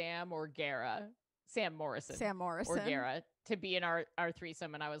ask Sam Morrison Sam Morrison. or Gara to be in our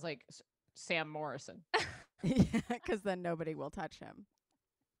threesome, and I was like, Sam Morrison. Yeah, because then nobody will touch him.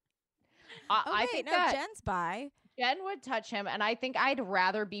 I Oh, wait, think no, that Jen's bi. Jen would touch him, and I think I'd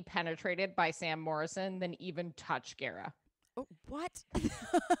rather be penetrated by Sam Morrison than even touch Gara. Oh, what?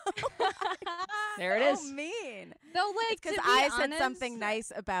 There it So is. mean. Though, like, Because to be I said honest, something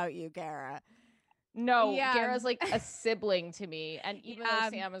nice about you, Gara. No, Yeah. Gara's like a sibling to me, and even Yeah. though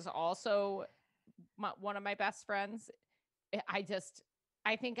Sam is also one of my best friends, I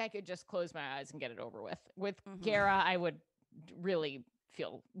think I could just close my eyes and get it over with. With Mhm. Gara, I would really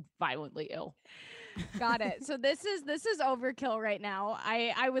feel violently ill. Got it. So this is overkill right now.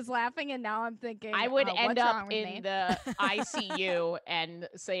 I was laughing and now I'm thinking I would end what's wrong up with me? in the ICU, and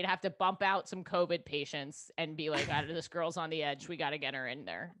so you'd have to bump out some COVID patients and be like, this girl's on the edge. We got to get her in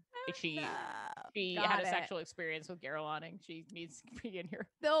there. She Got had a it. sexual experience with Gara Lonning. She needs to be in here.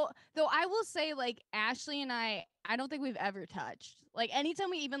 Though I will say, like, Ashley and I don't think we've ever touched. Like, anytime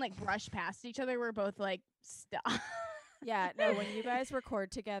we even like brush past each other, we're both like, stop. Yeah, no, when you guys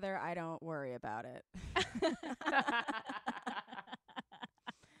record together, I don't worry about it.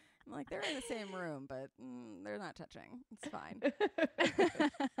 I'm like, they're in the same room, but they're not touching. It's fine.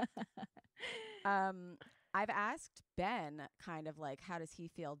 I've asked Ben kind of like, how does he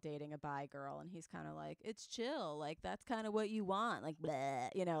feel dating a bi girl? And he's kind of like, it's chill. Like, that's kind of what you want. Like, bleh,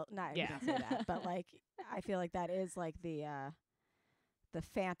 you know, not Yeah. you didn't say that, but like, I feel like that is like the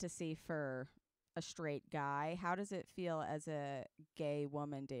fantasy for a straight guy. How does it feel as a gay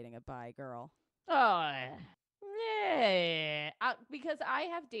woman dating a bi girl? Oh, yeah. Because I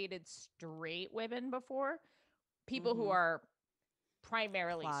have dated straight women before, people who Mhm. are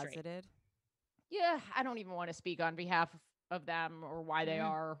primarily straight. Closeted. Yeah, I don't even want to speak on behalf of them or why they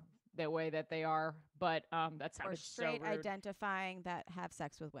are the way that they are, but that Or sounded straight so rude. identifying that have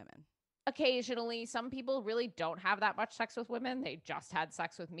sex with women. Occasionally, some people really don't have that much sex with women. They just had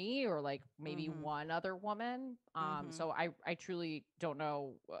sex with me or like maybe one other woman. So I truly don't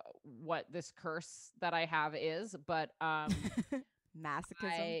know what this curse that I have is, but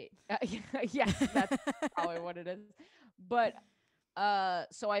Masochism. yes, that's probably what it is. But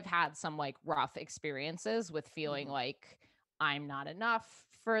so I've had some like rough experiences with feeling like I'm not enough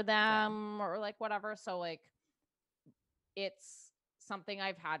for them or like whatever. So like it's something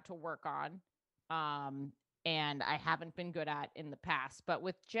I've had to work on. And I haven't been good at in the past. But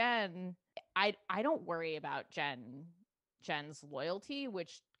with Jen, I don't worry about Jen's loyalty,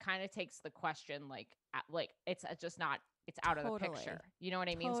 which kind of takes the question like it's just not, it's out of the picture. You know what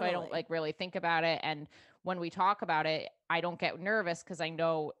I mean? So I don't like really think about it. And when we talk about it, I don't get nervous because I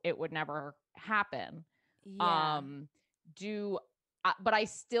know it would never happen. Yeah. But I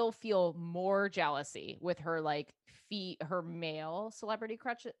still feel more jealousy with her like her male celebrity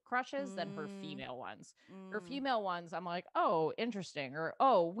crushes than her female ones. Her female ones, I'm like, oh, interesting, or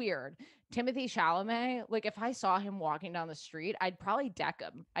oh, weird. Timothy Chalamet, like if I saw him walking down the street, I'd probably deck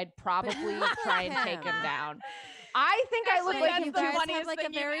him. I'd probably try and take him down. I think I look Actually, like you that's the guys funniest have like a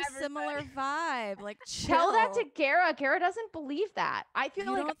thing you've very ever similar said. vibe. Like, Tell that to chill. Gara. Gara doesn't believe that. I feel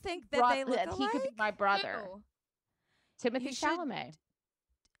You like don't think that they look he could be alike? my brother. Ew. Timothy You should Chalamet.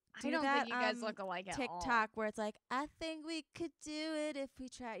 I Do don't that, think you guys look alike at all. TikTok where it's like, I think we could do it if we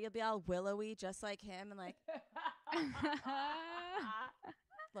try. You'll be all willowy just like him and like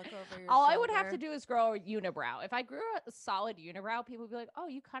look over your All shoulder. I would have to do is grow a unibrow. If I grew a solid unibrow, people would be like, "Oh,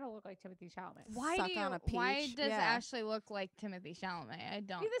 you kind of look like Timothy Chalamet." Why Suck do you, on a why peach. does Yeah. Ashley look like Timothy Chalamet? I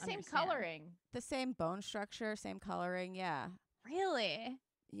don't. Be the same understand. coloring. The same bone structure, same coloring. Yeah. Really?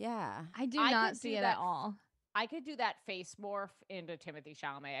 Yeah. I do I not could see do it that at all. I could do that face morph into Timothy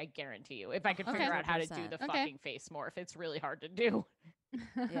Chalamet. I guarantee you. If I could Okay. figure out how to do 100%. the Okay. fucking face morph, it's really hard to do.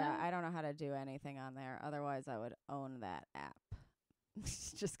 Yeah, I don't know how to do anything on there. Otherwise, I would own that app.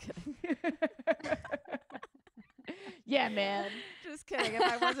 Just kidding. Yeah, man. Just kidding. If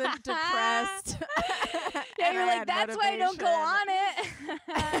I wasn't depressed. Yeah, and you're I like, had that's why I don't go motivation." on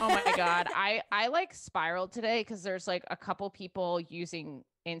it. Oh my god, I like spiraled today because there's like a couple people using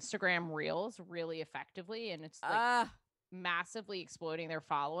Instagram Reels really effectively, and it's like massively exploding their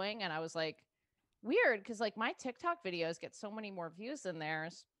following. And I was like, weird, because like my TikTok videos get so many more views than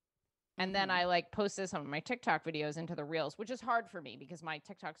theirs. And then I like posted some of my TikTok videos into the Reels, which is hard for me because my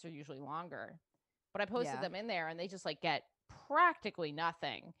TikToks are usually longer. But I posted them in there and they just like get practically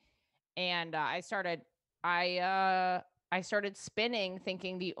nothing. And I started spinning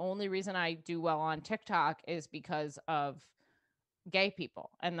thinking the only reason I do well on TikTok is because of gay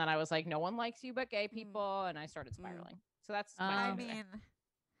people. And then I was like, no one likes you but gay people. And I started spiraling. So that's my I story. mean,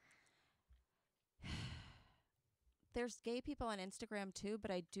 there's gay people on Instagram too, but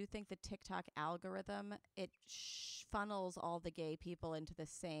I do think the TikTok algorithm, it funnels all the gay people into the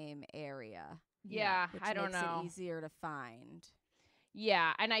same area. Yeah, Which I don't makes know. it easier to find.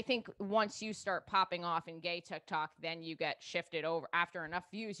 Yeah, and I think once you start popping off in gay TikTok, then you get shifted over. After enough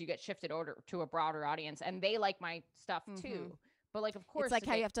views, you get shifted over to a broader audience, and they like my stuff too. But like, of course, It's like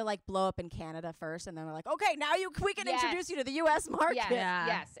how you have to like blow up in Canada first, and then we're like, okay, now we can introduce you to the U.S. market.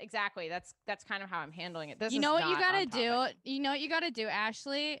 Yes, exactly. That's kind of how I'm handling it. This You is know what you not gotta on do? topic. You know what you gotta do,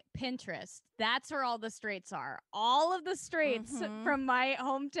 Ashley? Pinterest. That's where all the straights are. All of the straights from my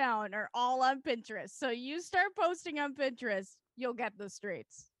hometown are all on Pinterest. So you start posting on Pinterest, you'll get the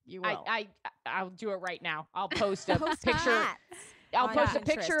straights. You will. I'll do it right now. I'll post a Post picture. cats I'll on post a Pinterest.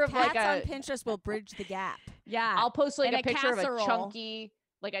 picture of Cats like a. on Pinterest will bridge the gap. Yeah. I'll post like And a picture of a casserole.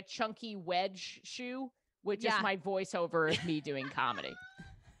 chunky wedge shoe with Yeah. just my voiceover of me doing comedy.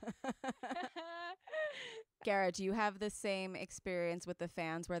 Gara, do you have the same experience with the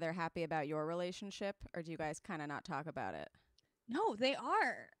fans where they're happy about your relationship, or do you guys kind of not talk about it? No, they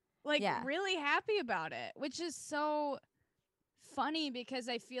are like Yeah. really happy about it, which is so funny because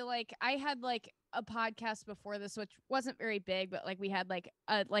I feel like I had like a podcast before this, which wasn't very big, but like we had like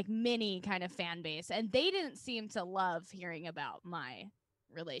a mini kind of fan base, and they didn't seem to love hearing about my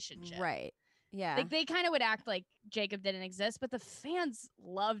relationship. Right. Yeah. Like they kind of would act like Jacob didn't exist, but the fans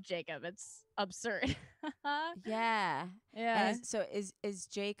love Jacob. It's absurd. Yeah. Yeah. And so is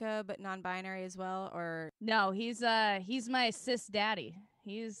Jacob non-binary as well, or No, he's my cis daddy.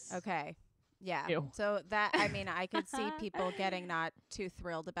 He's okay? Yeah. Ew. So that, I mean, I could see people getting not too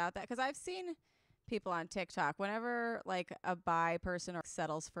thrilled about that, because I've seen people on TikTok whenever like a bi person or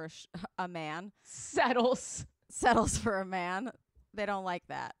settles for a man, Settles for a man, they don't like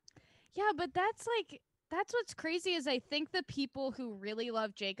that. Yeah, but that's what's crazy is I think the people who really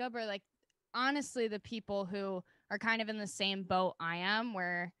love Jacob are like honestly the people who are kind of in the same boat I am,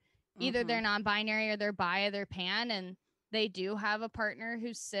 where either they're non-binary or they're bi or they're pan, and they do have a partner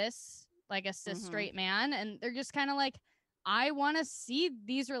who's cis, like a cis straight man, and they're just kind of like, I want to see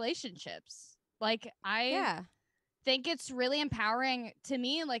these relationships. Like I think it's really empowering to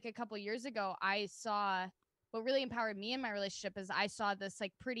me. Like a couple years ago, I saw what really empowered me in my relationship is I saw this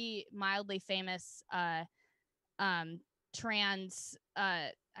like pretty mildly famous trans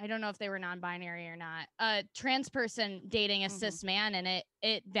I don't know if they were non-binary or not, trans person dating a cis man, and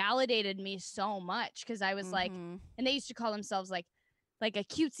it validated me so much because I was like, and they used to call themselves like a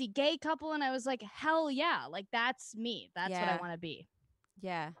cutesy gay couple, and I was like, hell yeah, like that's me, that's what I want to be.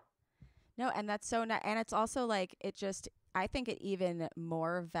 Yeah. No, and that's so nice. And it's also like, I think it even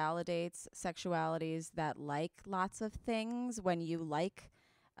more validates sexualities that like lots of things when you like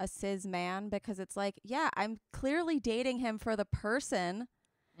a cis man, because it's like, yeah, I'm clearly dating him for the person.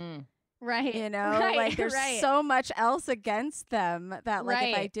 Right. You know, like there's so much else against them that like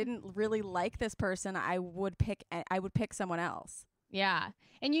if I didn't really like this person, I would pick someone else. Yeah.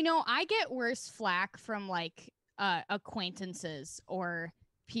 And you know, I get worse flack from like acquaintances or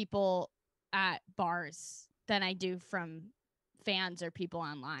people at bars than I do from fans or people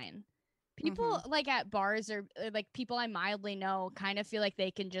online. People like at bars or like people I mildly know kind of feel like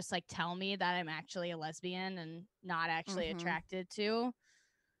they can just like tell me that I'm actually a lesbian and not actually attracted to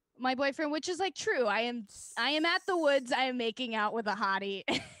my boyfriend, which is like true. I am at the woods. I am making out with a hottie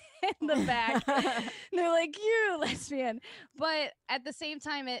in the back. They're like, you're a lesbian. But at the same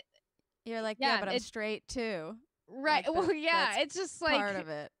time, you're like, yeah, but I'm straight too. Right. Like well, yeah, it's just like part of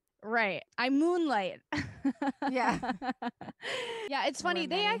it. Right. I moonlight. Yeah. Yeah, it's funny.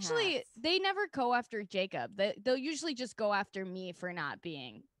 They never go after Jacob. They'll usually just go after me for not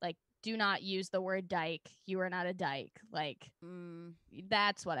being like, do not use the word dyke. You are not a dyke. Like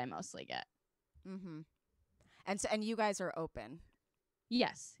that's what I mostly get. And you guys are open.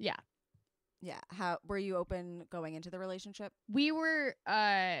 Yes. Yeah. Yeah. How were you open going into the relationship? We were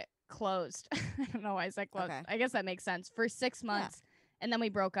closed. I don't know why I said closed. Okay. I guess that makes sense. For 6 months. And then we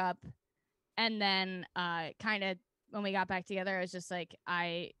broke up. And then kind of when we got back together, I was just like,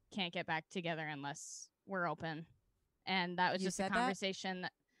 I can't get back together unless we're open. And that was just a conversation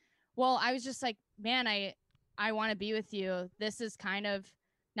that, well, I was just like, man, I want to be with you. This is kind of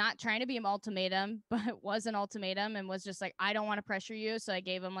not trying to be an ultimatum, but it was an ultimatum, and was just like, I don't want to pressure you. So I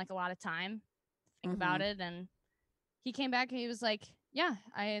gave him like a lot of time to think about it. And he came back and he was like, yeah,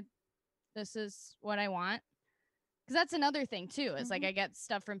 this is what I want. Because that's another thing too, is like I get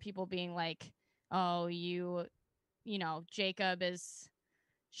stuff from people being like, oh, you know, Jacob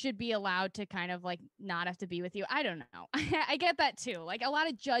should be allowed to kind of like not have to be with you. I don't know. I get that too. Like a lot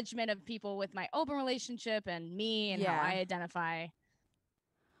of judgment of people with my open relationship and me and how I identify.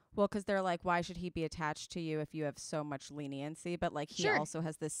 Well, because they're like, why should he be attached to you if you have so much leniency? But like he also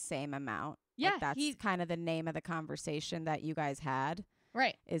has the same amount. Yeah. Like, that's kind of the name of the conversation that you guys had.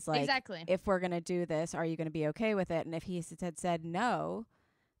 Right. Is like, exactly. If we're going to do this, are you going to be okay with it? And if he had said no,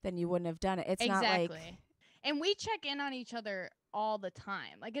 then you wouldn't have done it. It's not like. And we check in on each other all the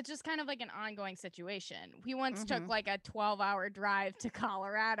time. Like it's just kind of like an ongoing situation. We once took like a 12-hour drive to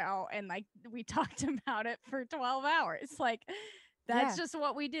Colorado, and like we talked about it for 12 hours. Like that's just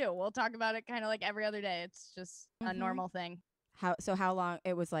what we do. We'll talk about it kind of like every other day. It's just a normal thing. How long?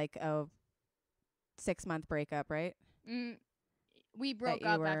 It was like a 6-month breakup, right? We broke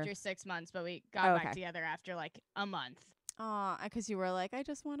up after 6 months, but we got back together after like a month. Aw, because you were like, I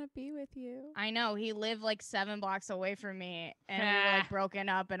just want to be with you. I know he lived like 7 blocks away from me, and we were like broken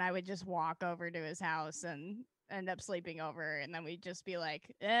up, and I would just walk over to his house and end up sleeping over, and then we'd just be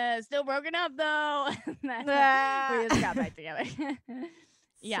like, still broken up though. And then we just got back together.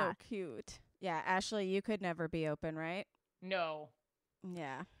 Yeah. So cute. Yeah, Ashley, you could never be open, right? No.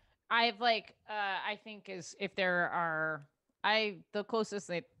 Yeah. I've I think is if there are the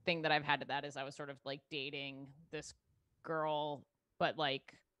closest thing that I've had to that is I was sort of like dating this girl, but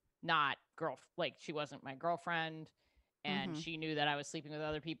like not like she wasn't my girlfriend, and she knew that I was sleeping with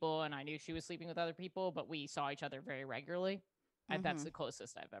other people, and I knew she was sleeping with other people, but we saw each other very regularly. That's the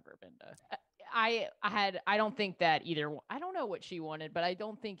closest I've ever been to. I don't think that I don't know what she wanted, but I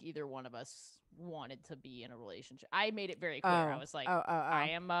don't think either one of us wanted to be in a relationship. I made it very clear. I was like,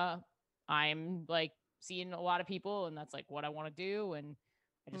 I'm like seeing a lot of people, and that's like what I want to do, and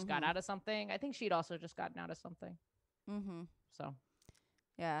I just got out of something. I think she'd also just gotten out of something. So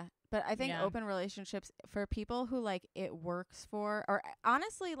yeah, but I think open relationships for people who like it works for, or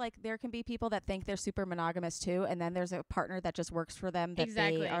honestly, like there can be people that think they're super monogamous too, and then there's a partner that just works for them that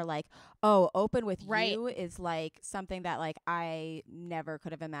they are like, oh, open with you is like something that like I never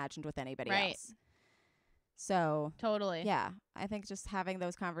could have imagined with anybody else. So totally. Yeah, I think just having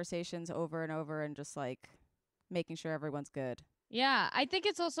those conversations over and over and just like making sure everyone's good. Yeah, I think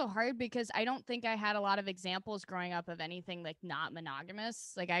it's also hard because I don't think I had a lot of examples growing up of anything like not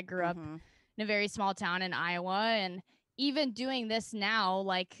monogamous. Like I grew up in a very small town in Iowa, and even doing this now,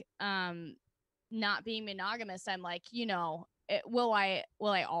 like not being monogamous, I'm like, will I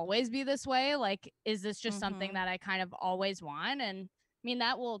always be this way? Like, is this just something that I kind of always want? And I mean,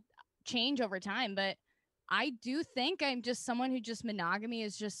 that will change over time, but I do think I'm just someone who just monogamy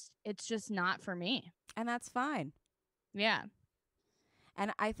is it's just not for me. And that's fine. Yeah.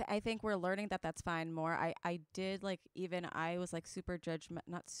 And I think we're learning that that's fine more. I did like, even I was like super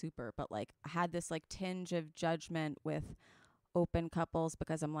not super, but like had this like tinge of judgment with open couples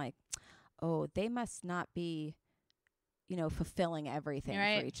because I'm like, oh, they must not be, fulfilling everything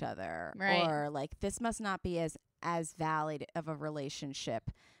for each other. Or like this must not be as valid of a relationship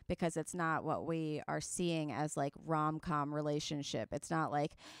because it's not what we are seeing as like rom-com relationship. It's not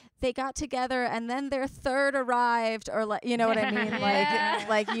like they got together and then their third arrived, or like, you know what I mean?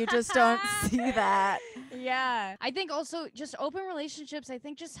 Like you just don't see that. Yeah. I think also just open relationships, I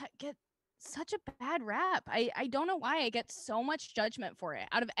think just get such a bad rap. I don't know why I get so much judgment for it.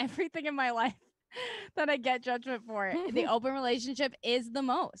 Out of everything in my life that I get judgment for it, the open relationship is the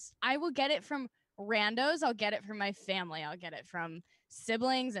most. I will get it from randos. I'll get it from my family. I'll get it from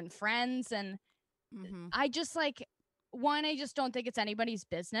siblings and friends. And I just like, one, I just don't think it's anybody's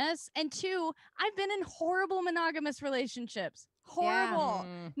business. And two, I've been in horrible monogamous relationships. Horrible.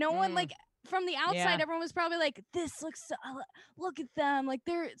 No one like from the outside, everyone was probably like, this looks so, look at them. Like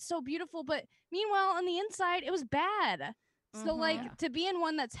they're so beautiful. But meanwhile, on the inside, it was bad. So like to be in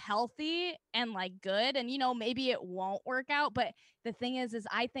one that's healthy and like good, and maybe it won't work out, but the thing is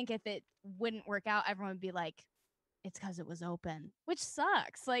I think if it wouldn't work out, everyone would be like, it's because it was open, which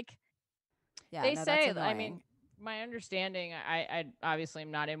sucks. Like they say, I mean, my understanding, I obviously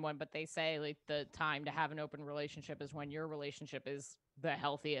am not in one, but they say like the time to have an open relationship is when your relationship is the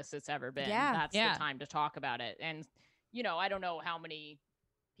healthiest it's ever been. That's the time to talk about it. And I don't know how many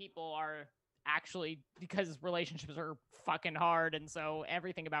people are actually, because relationships are fucking hard, and so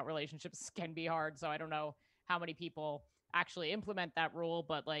everything about relationships can be hard, so I don't know how many people actually implement that rule,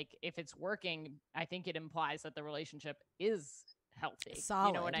 but like if it's working, I think it implies that the relationship is healthy. Solid.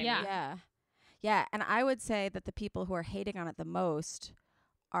 You know what I mean? Yeah. And I would say that the people who are hating on it the most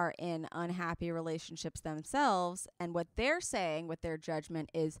are in unhappy relationships themselves, and what they're saying with their judgment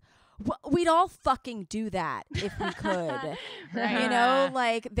is, we'd all fucking do that if we could.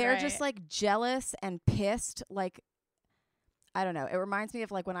 Like they're just like jealous and pissed. Like, I don't know. It reminds me of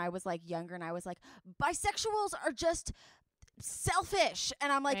like when I was like younger and I was like, bisexuals are just selfish.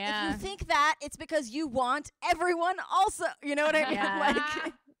 And I'm like, if you think that, it's because you want everyone also. You know what I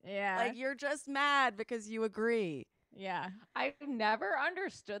mean? Like you're just mad because you agree. Yeah. I've never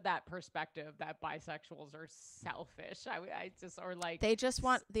understood that perspective that bisexuals are selfish. I just, or like they just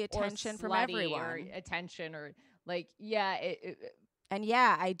want the attention from everyone, or attention, or like, and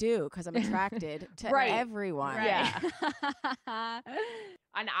I do, because I'm attracted to everyone. Yeah.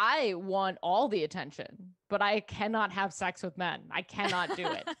 And I want all the attention, but I cannot have sex with men. I cannot do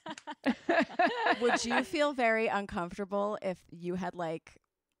it. Would you feel very uncomfortable if you had like,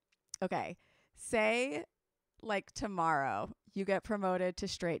 okay, say like tomorrow you get promoted to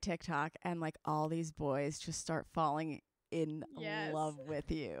straight TikTok and like all these boys just start falling in love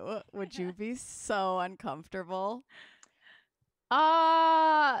with you? Would you be so uncomfortable?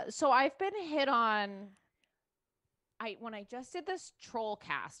 So I've been hit on. When I just did this troll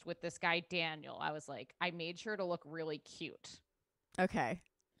cast with this guy Daniel, I was like, I made sure to look really cute Okay.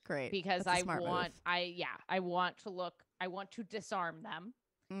 Great. because That's a I smart want move. I want to disarm them.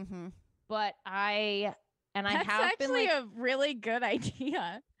 Mm-hmm. But I That's have been actually like a really good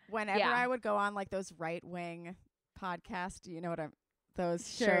idea. Whenever Yeah. I would go on like those right wing podcasts, you know what those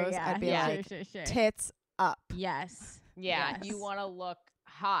Sure, shows, yeah. I'd be Yeah. like, Sure. tits up. Yes. yeah, you Yes. want to look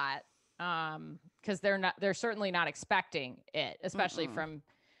hot because they're certainly not expecting it, especially Mm-mm.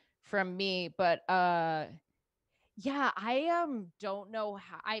 from me. But yeah, I don't know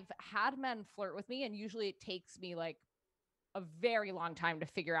how I've had men flirt with me, and usually it takes me like a very long time to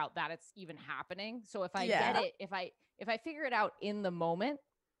figure out that it's even happening. So if I get Yeah. it, if I figure it out in the moment,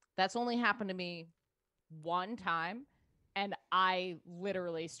 that's only happened to me one time, and I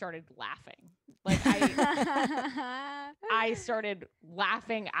literally started laughing. Like I started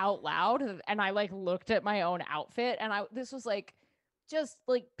laughing out loud, and I like looked at my own outfit, and this was like just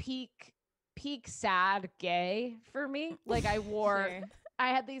like peak sad gay for me. Like I Sure.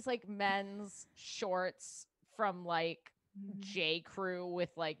 had these like men's shorts from like J. Crew with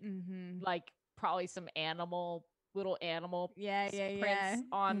like Mm-hmm. like probably some little animal Yeah. prints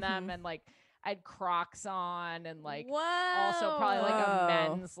on them, Mhm. and like I had Crocs on, and like Whoa. also probably like a Whoa.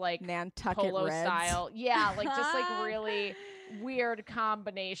 men's like Nantucket polo Reds. style. Yeah, like just like really weird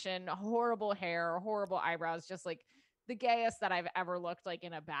combination, horrible hair, horrible eyebrows, just like the gayest that I've ever looked, like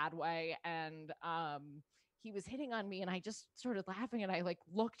in a bad way. And he was hitting on me, and I just started laughing, and I like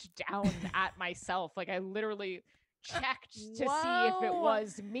looked down at myself. Like I literally checked to see if it Whoa.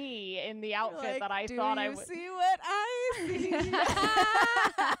 was me in the outfit that I thought I would. see what I see?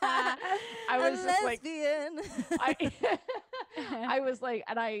 I was A just like, lesbian. I was like,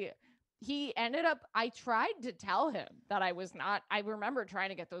 and he ended up, I tried to tell him that I was not, I remember trying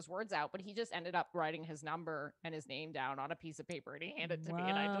to get those words out, but he just ended up writing his number and his name down on a piece of paper, and he handed it to me,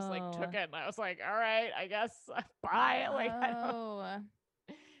 and I just like took Whoa. it, and I was like, all right, I guess bye. Like, I don't, Oh,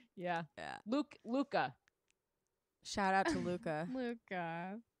 yeah. Yeah. Luca. Shout out to Luca.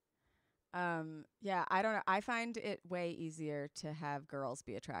 Luca. Yeah, I don't know. I find it way easier to have girls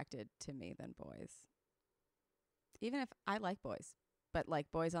be attracted to me than boys. Even if I like boys, but like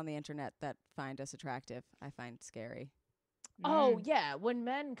boys on the internet that find us attractive, I find scary. Oh yeah, when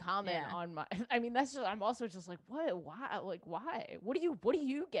men comment Yeah. on my, I mean, that's just, I'm also just like, what? Why? Like, why? What are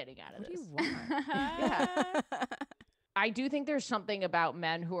you getting out of What do this? you want? Yeah. I do think there's something about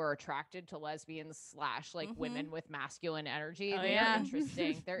men who are attracted to lesbians / like women with masculine energy. Oh, They're yeah.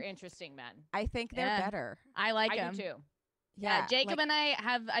 interesting. They're interesting men. I think they're Yeah. better. I like I him. do too. Yeah, Jacob like, and I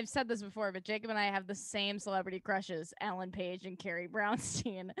I've said this before, but Jacob and I have the same celebrity crushes, Ellen Page and Carrie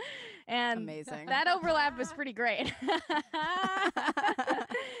Brownstein. And Amazing. that overlap is pretty great.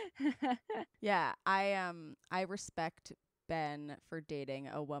 yeah, I respect Ben for dating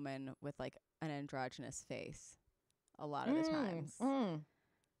a woman with like an androgynous face a lot of the times.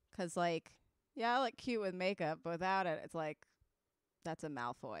 'Cause like, yeah, I look cute with makeup, but without it, it's like that's a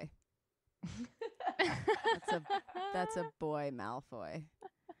Malfoy. That's a boy Malfoy.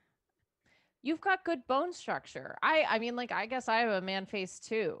 You've got good bone structure. I mean, like, I guess I have a man face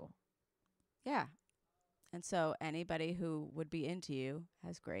too. Yeah. And so anybody who would be into you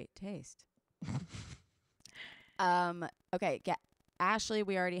has great taste. Okay, Ashley,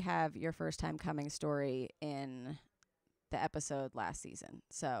 we already have your first time coming story in the episode last season.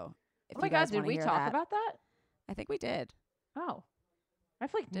 So if Oh my you guys God, did wanna we hear talk that, about that? I think we did. Oh, I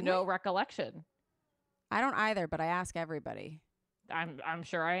have like Didn't no recollection. I don't either, but I ask everybody. I'm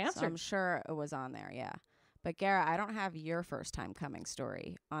sure I So answered. I'm sure it was on there, yeah. But Gara, I don't have your first time coming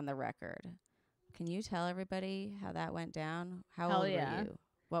story on the record. Can you tell everybody how that went down? How Hell old yeah. were you?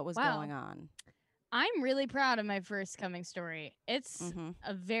 What was Wow. going on? I'm really proud of my first coming story. It's Mm-hmm.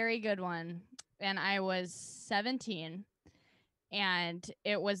 a very good one. And I was 17. And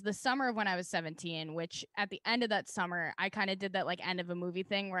it was the summer of when I was 17, which at the end of that summer, I kind of did that like end of a movie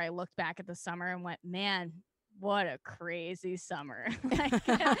thing where I looked back at the summer and went, man, what a crazy summer. Like,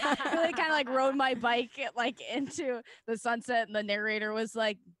 really kind of like rode my bike like into the sunset, and the narrator was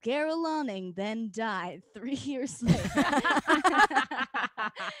like, Gara Lonning then died 3 years later.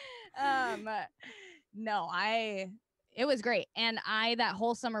 No, it was great. And that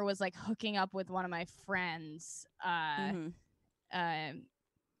whole summer was like hooking up with one of my friends, Mm-hmm.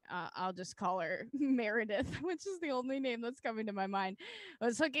 I'll just call her Meredith, which is the only name that's coming to my mind. I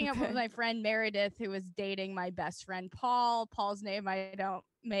was hooking up with my friend Meredith, who was dating my best friend Paul. Paul's name I don't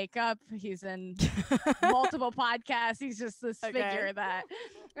make up. He's in multiple podcasts. He's just this figure that.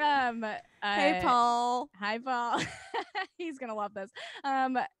 Hey, Paul. Hi, Paul. He's gonna love this.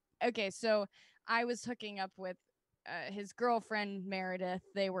 Okay, so I was hooking up with his girlfriend Meredith.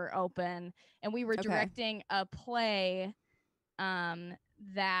 They were open, and we were directing a play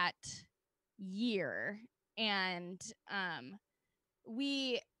that year, and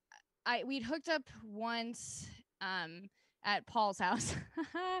we'd hooked up once at Paul's house,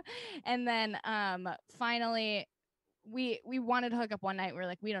 and then finally we wanted to hook up one night. We were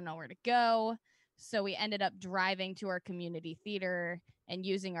like, we don't know where to go, so we ended up driving to our community theater and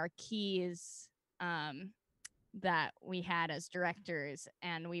using our keys that we had as directors,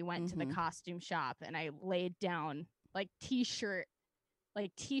 and we went to the costume shop, and I laid down like t-shirt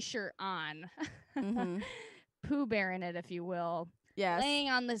on, Pooh Bear in it, if you will. Yes. Laying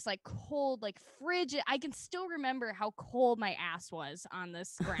on this like cold, like frigid. I can still remember how cold my ass was on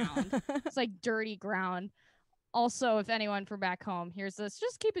this ground. It's like dirty ground. Also, if anyone from back home hears this,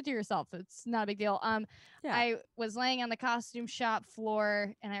 just keep it to yourself. It's not a big deal. Yeah. I was laying on the costume shop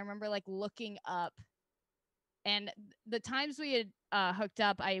floor, and I remember like looking up, and the times we had hooked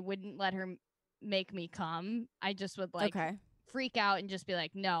up, I wouldn't let her make me come. I just would like freak out and just be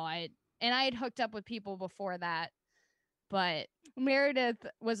like, no, I had hooked up with people before that, but Meredith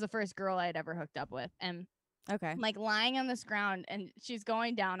was the first girl I had ever hooked up with. And I'm like lying on this ground, and she's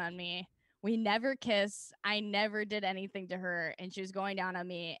going down on me. We never kissed. I never did anything to her, and she was going down on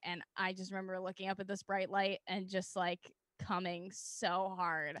me. And I just remember looking up at this bright light and just like coming so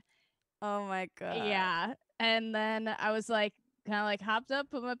hard. Oh my God. Yeah. And then I was like, kind of like hopped up,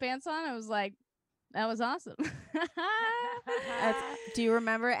 put my pants on. I was like, that was awesome. Do you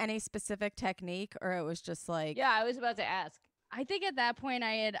remember any specific technique, or it was just like? Yeah, I was about to ask. I think at that point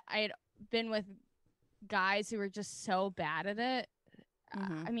I had been with guys who were just so bad at it.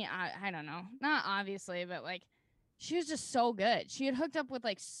 I mean, I don't know. Not obviously, but like she was just so good. She had hooked up with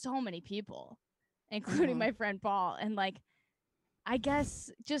like so many people, including my friend Paul, and like I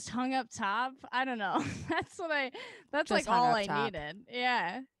guess just hung up top. I don't know. That's Just like hung all up I top. needed.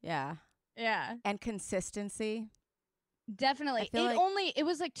 Yeah. Yeah. Yeah. And consistency. Definitely. It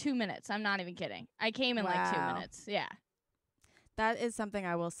was like 2 minutes. I'm not even kidding. I came in like 2 minutes. Yeah. That is something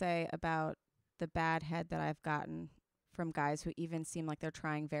I will say about the bad head that I've gotten from guys who even seem like they're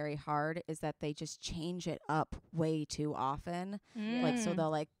trying very hard, is that they just change it up way too often. Like, so they'll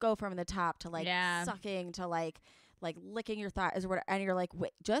like go from the top to like sucking to like licking your thighs or whatever, and you're like,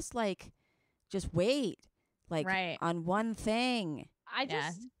 wait, just wait, like on one thing.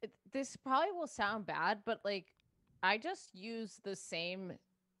 This probably will sound bad, but like I just use the same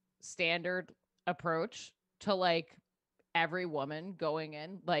standard approach to like every woman going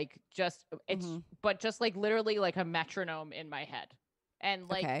in, like just it's but just like literally like a metronome in my head, and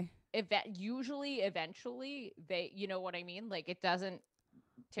like if that usually eventually they, you know what I mean, like it doesn't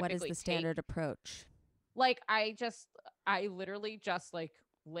typically. What is the standard approach? Like I literally just like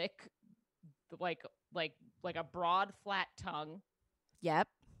lick like a broad flat tongue. Yep.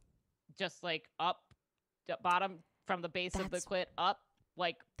 Just like up the bottom from the base of the clit up.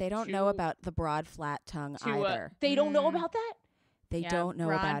 Like they don't know about the broad flat tongue either. They don't know about that? They don't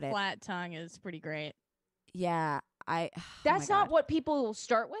know about it. Broad flat tongue is pretty great. Yeah. That's not what people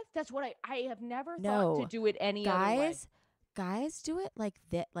start with. That's what I have never thought to do it any other way. Guys do it like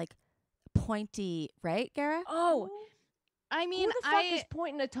that, like pointy, right, Gara? Oh. I mean, who the fuck is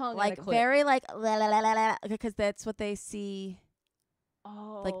pointing a tongue like in a clit? very like la, la, la, la, la, because that's what they see.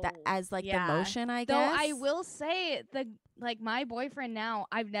 Oh, like that as like the motion, I guess. Though I will say like my boyfriend now,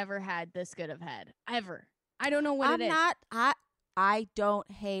 I've never had this good of head ever. I don't know what it is. I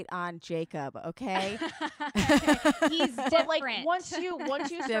don't hate on Jacob, okay? He's different. Like once you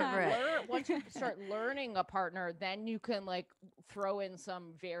start learning a partner, then you can like throw in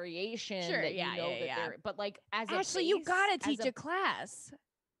some variation. Sure, that you know that they're, but like as Ashley, you gotta teach a class.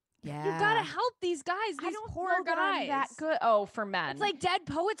 Yeah, you gotta help these guys. These poor guys. That good. Oh, for men, it's like Dead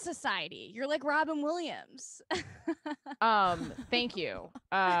Poets Society. You're like Robin Williams. Thank you.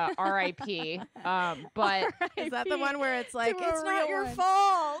 R.I.P. But is that the one where it's like it's not your one.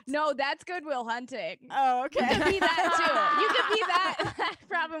 fault? No, that's Good Will Hunting. Oh, okay. You could be that too. You could be that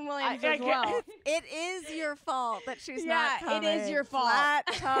Robin Williams as well. It is your fault that she's not coming. It is your fault. Flat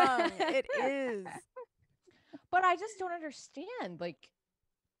tongue. It is. But I just don't understand. Like.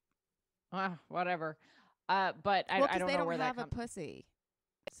 Whatever. But I don't know where that comes. They don't have a pussy,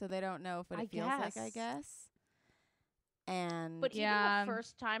 so they don't know what it feels like, I guess. And But even Yeah. the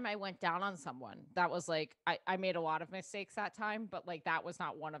first time I went down on someone, that was like, I made a lot of mistakes that time, but like that was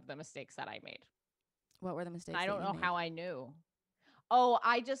not one of the mistakes that I made. what were the And mistakes I that don't you know made? how I knew. Oh,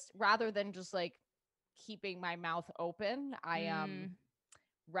 I just, rather than just like keeping my mouth open, I Mm.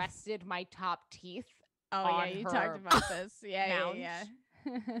 rested my top teeth Oh on yeah, you her talked about this. Yeah, mound. yeah.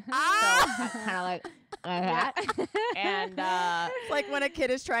 So kind of like that. And It's like when a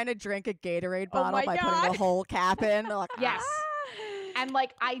kid is trying to drink a Gatorade Oh bottle my by putting God. the whole cap in. They're like, yes. "Ah." And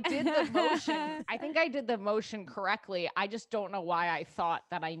like I did the motion. I think I did the motion correctly. I just don't know why I thought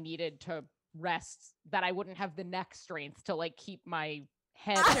that I needed to rest, that I wouldn't have the neck strength to like keep my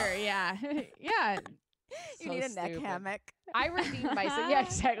head up. Sure, yeah. Yeah. You So need a neck stupid. hammock. I redeemed myself. Yeah,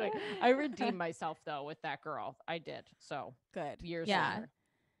 exactly. I redeemed myself though with that girl. I did. So Good. years Yeah. later.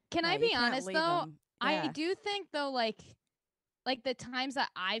 Can Yeah, I you be can't honest leave though? 'em. I Yeah. do think though, like the times that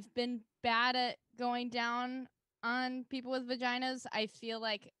I've been bad at going down on people with vaginas, I feel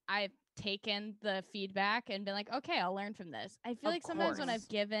like I've taken the feedback and been like, okay, I'll learn from this. I feel Of like sometimes when course. I've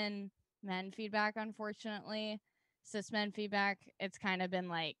given men feedback, unfortunately, cis men feedback, it's kind of been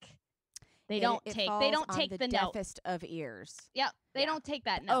like they don't take falls on the note. deafest of ears. Yep, they Yeah. don't take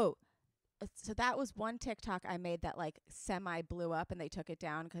that note. Oh, so that was one TikTok I made that like semi blew up, and they took it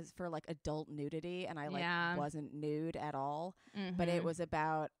down because for like adult nudity, and I like Yeah. wasn't nude at all, but it Mhm. was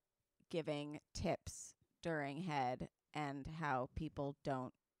about giving tips during head and how people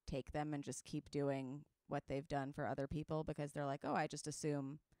don't take them and just keep doing what they've done for other people because they're like, oh, I just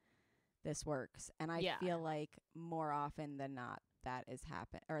assume this works. And I Yeah. feel like more often than not that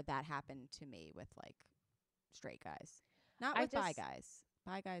happened to me with like straight guys, not I with bi just- guys.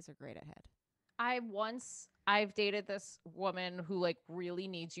 Bi guys are great at head. I've dated this woman who like really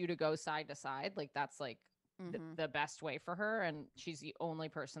needs you to go side to side. Like that's like Mhm. the best way for her. And she's the only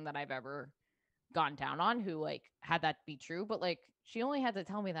person that I've ever gone down on who like had that be true. But like she only had to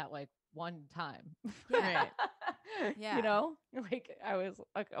tell me that like one time. Yeah. Right. Yeah. You know? Like I was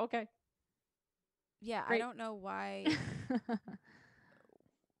like, okay. Yeah, I Great. don't know why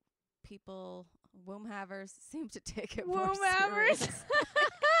people womb havers seem to take it more Womb havers. serious.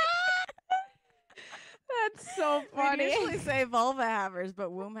 That's so We funny. usually say vulva havers,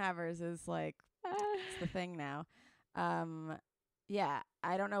 but womb havers is like it's the thing now. Yeah,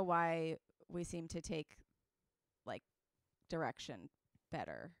 I don't know why we seem to take like direction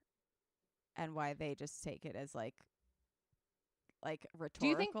better, and why they just take it as like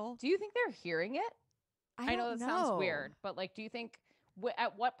rhetorical. Do you think they're hearing it? I know don't that sounds weird, but like, do you think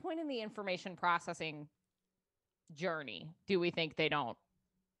at what point in the information processing journey do we think they don't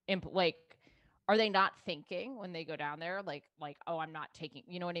like? Are they not thinking when they go down there? Like, oh, I'm not taking.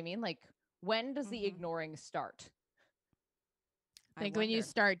 You know what I mean? Like, when does the Mhm. ignoring start? I Think when you wonder.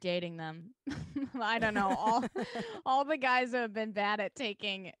 start dating them. I don't know. All the guys who have been bad at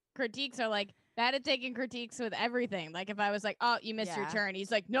taking critiques are like bad at taking critiques with everything. Like if I was like, "Oh, you missed your Yeah. turn,"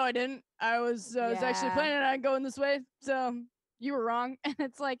 he's like, "No, I didn't. I was actually Yeah. planning on going this way, so you were wrong." And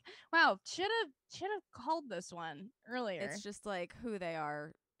it's like, wow, should have called this one earlier. It's just like who they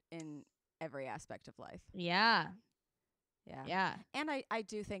are in every aspect of life. yeah, Yeah. yeah. And I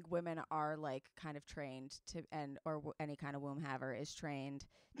do think women are like kind of trained to any kind of womb haver is trained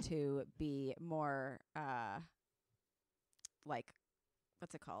to be more like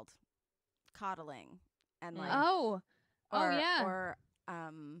what's it called? Coddling and like Oh, yeah. or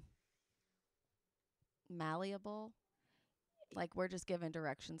malleable. Like we're just given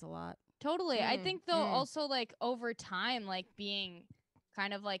directions a lot. Totally. I Mm, think though mm. also like over time, like being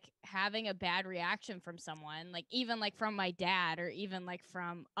kind of like having a bad reaction from someone, like even like from my dad or even like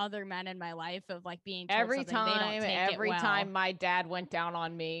from other men in my life of like being told Every something they don't take every it well. time my dad went down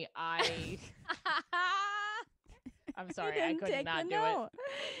on me, I'm sorry, I could not do it.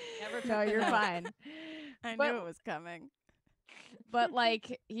 Never No, took the you're note. fine. I But- knew it was coming. But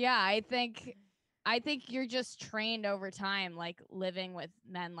like, yeah, I think you're just trained over time, like living with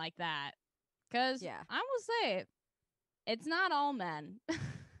men like that. 'Cause Yeah. I will say, it's not all men.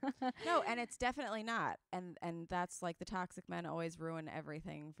 No, and it's definitely not. And that's like the toxic men always ruin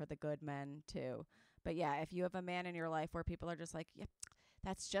everything for the good men too. But yeah, if you have a man in your life where people are just like, yep,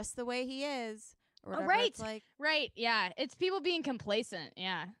 that's just the way he is, or whatever, right. it's like, Right. Yeah. It's people being complacent.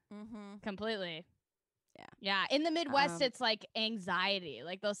 Yeah. mm-hmm. Completely. Yeah. Yeah. In the Midwest, Um, it's like anxiety.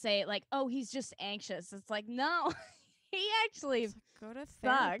 Like they'll say, like, oh, he's just anxious. It's like, no, he actually Go to sucks.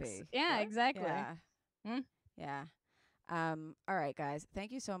 therapy. Yeah, What? exactly. Yeah. Hmm? Yeah. All right, guys.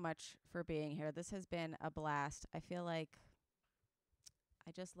 Thank you so much for being here. This has been a blast. I feel like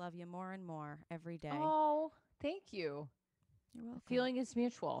I just love you more and more every day. Oh, thank you. You're welcome. Feeling is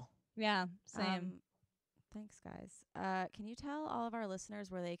mutual. Yeah. Same. Thanks, guys. Can you tell all of our listeners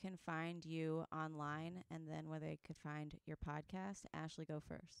where they can find you online and then where they could find your podcast? Ashley, go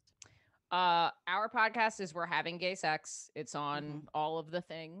first. Our podcast is We're Having Gay Sex. It's on all of the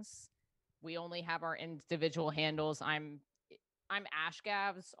things. We only have our individual handles. I'm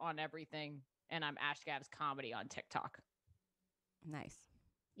Ashgavs on everything, and I'm Ashgavs Comedy on TikTok. Nice.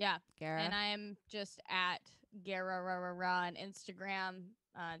 Yeah. Gara? And I'm just at Gara on Instagram.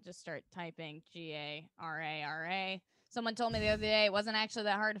 Just start typing Garara. Someone told me the other day it wasn't actually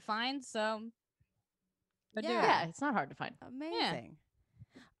that hard to find, so yeah, it's not hard to find. Amazing.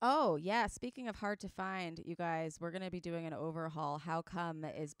 Oh, yeah. Speaking of hard to find, you guys, we're going to be doing an overhaul. How come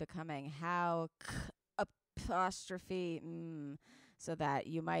is becoming how apostrophe so that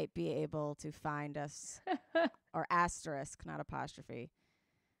you might be able to find us or asterisk, not apostrophe,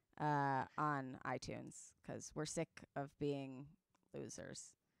 on iTunes because we're sick of being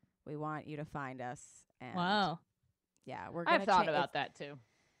losers. We want you to find us. And wow. Yeah, we're gonna I've thought about that too.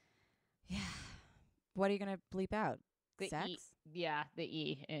 Yeah. What are you gonna bleep out? The Sex? the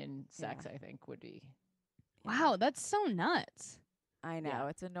E in sex, I think, would be. Wow, that's so nuts. I know, Yeah.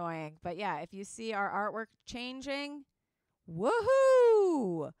 it's annoying. But yeah, if you see our artwork changing,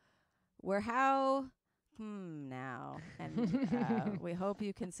 woohoo! We're how now. And we hope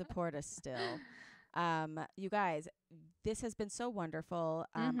you can support us still. You guys, this has been so wonderful.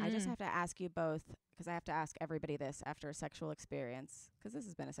 I just have to ask you both, because I have to ask everybody this after a sexual experience, because this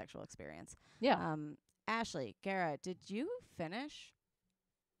has been a sexual experience. Yeah. Ashley, Gara, did you finish?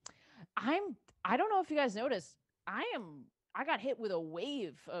 I don't know if you guys noticed. I got hit with a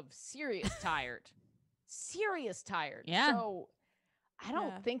wave of serious tired. Serious tired. Yeah. So I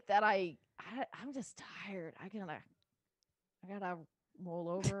don't think that I'm just tired. I gotta roll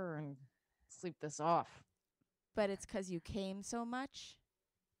over and sleep this off. But it's because you came so much?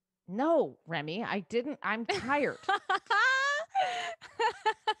 No, Remy, I didn't. I'm tired.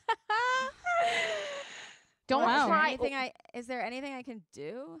 Don't Well, try. Is there anything I can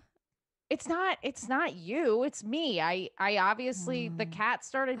do? It's not you. It's me. I obviously the cat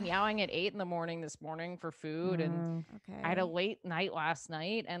started meowing at 8 a.m. this morning for food, and Okay. I had a late night last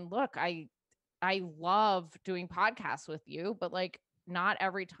night. And look, I love doing podcasts with you, but like not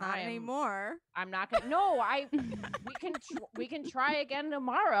every time. Not anymore. I'm not gonna. No, we can try again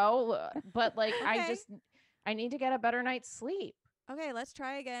tomorrow. But like Okay. I need to get a better night's sleep. Okay, let's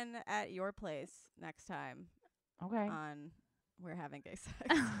try again at your place next time Okay. on We're Having Gay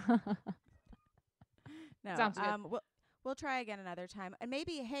Sex. No, Sounds good. We'll try again another time. And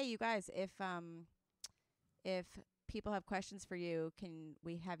maybe, hey, you guys, if people have questions for you, can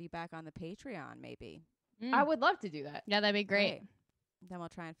we have you back on the Patreon maybe? I would love to do that. Yeah, that'd be great. Then we'll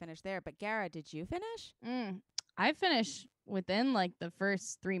try and finish there. But Gara, did you finish? I finished within like the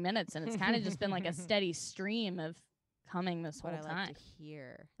first 3 minutes, and it's kind of just been like a steady stream of coming this What whole I time. like to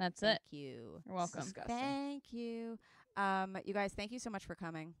hear. That's Thank it. you. You're welcome. Disgusting. Thank you. You guys, thank you so much for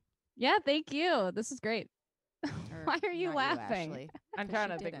coming. Yeah, thank you. This is great. Or Why are you not laughing? Ashley. I'm 'Cause trying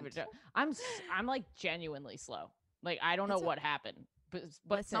she to think of a didn't. joke. I'm like genuinely slow. Like I don't know It's what happened, but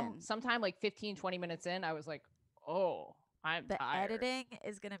Listen. sometime like 15-20 minutes in, I was like, oh, I'm The tired. editing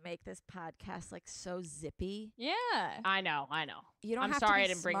is gonna make this podcast like so zippy. Yeah. I know. You don't I'm have sorry to I be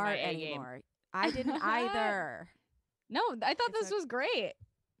didn't bring smart my A game. anymore. I didn't either. No, I thought It's this okay. was great.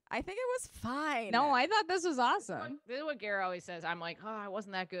 I think it was fine. No, I thought this was awesome. This is what Gara always says. I'm like, oh, I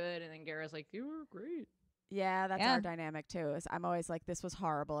wasn't that good, and then Gara's like, you were great. Yeah, that's Yeah. our dynamic too. Is I'm always like, this was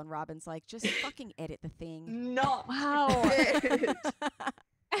horrible, and Robin's like, just fucking edit the thing. No. Wow.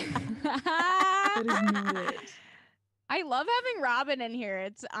 That is not it. I love having Robin in here.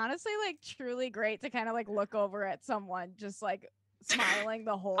 It's honestly like truly great to kind of like look over at someone just like smiling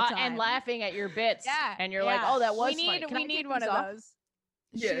the whole time And laughing at your bits. Yeah, And you're like, yeah. oh, that was we funny. need Can I we need take one these of off? those.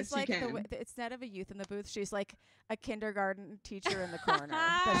 Yes, she's like you can. instead of a youth in the booth, she's like a kindergarten teacher in the corner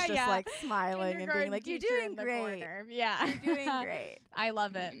that's just Yeah. like smiling and being Kindergarten like, "You're teacher doing in the great. corner. Yeah, You're doing great." I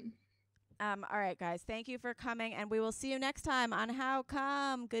love it. Mhm. All right, guys, thank you for coming, and we will see you next time on How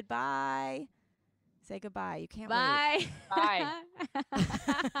Come. Goodbye. Say goodbye. You can't Bye. Bye. wait.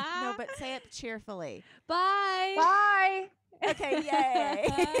 No, but say it cheerfully. Bye. Bye. Okay, yay.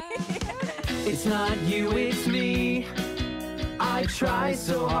 It's not you, it's me. I try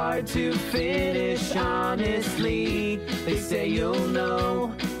so hard to finish honestly. They say you'll know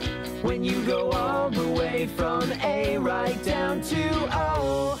when you go all the way from A right down to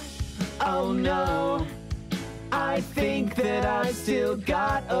O. Oh no, I think that I still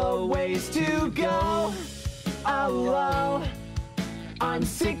got a ways to go. Oh, I'm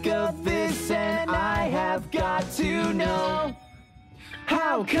sick of this and I have got to know.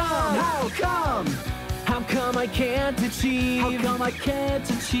 How come? How come? How How come I can't achieve? How come I can't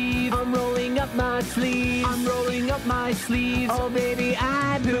achieve? I'm rolling up my sleeves. I'm rolling up my sleeves. Oh baby,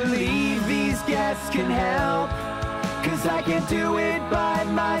 I believe these guests can help. 'Cause I can't do it by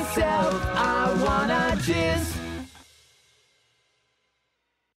myself. I wanna jizz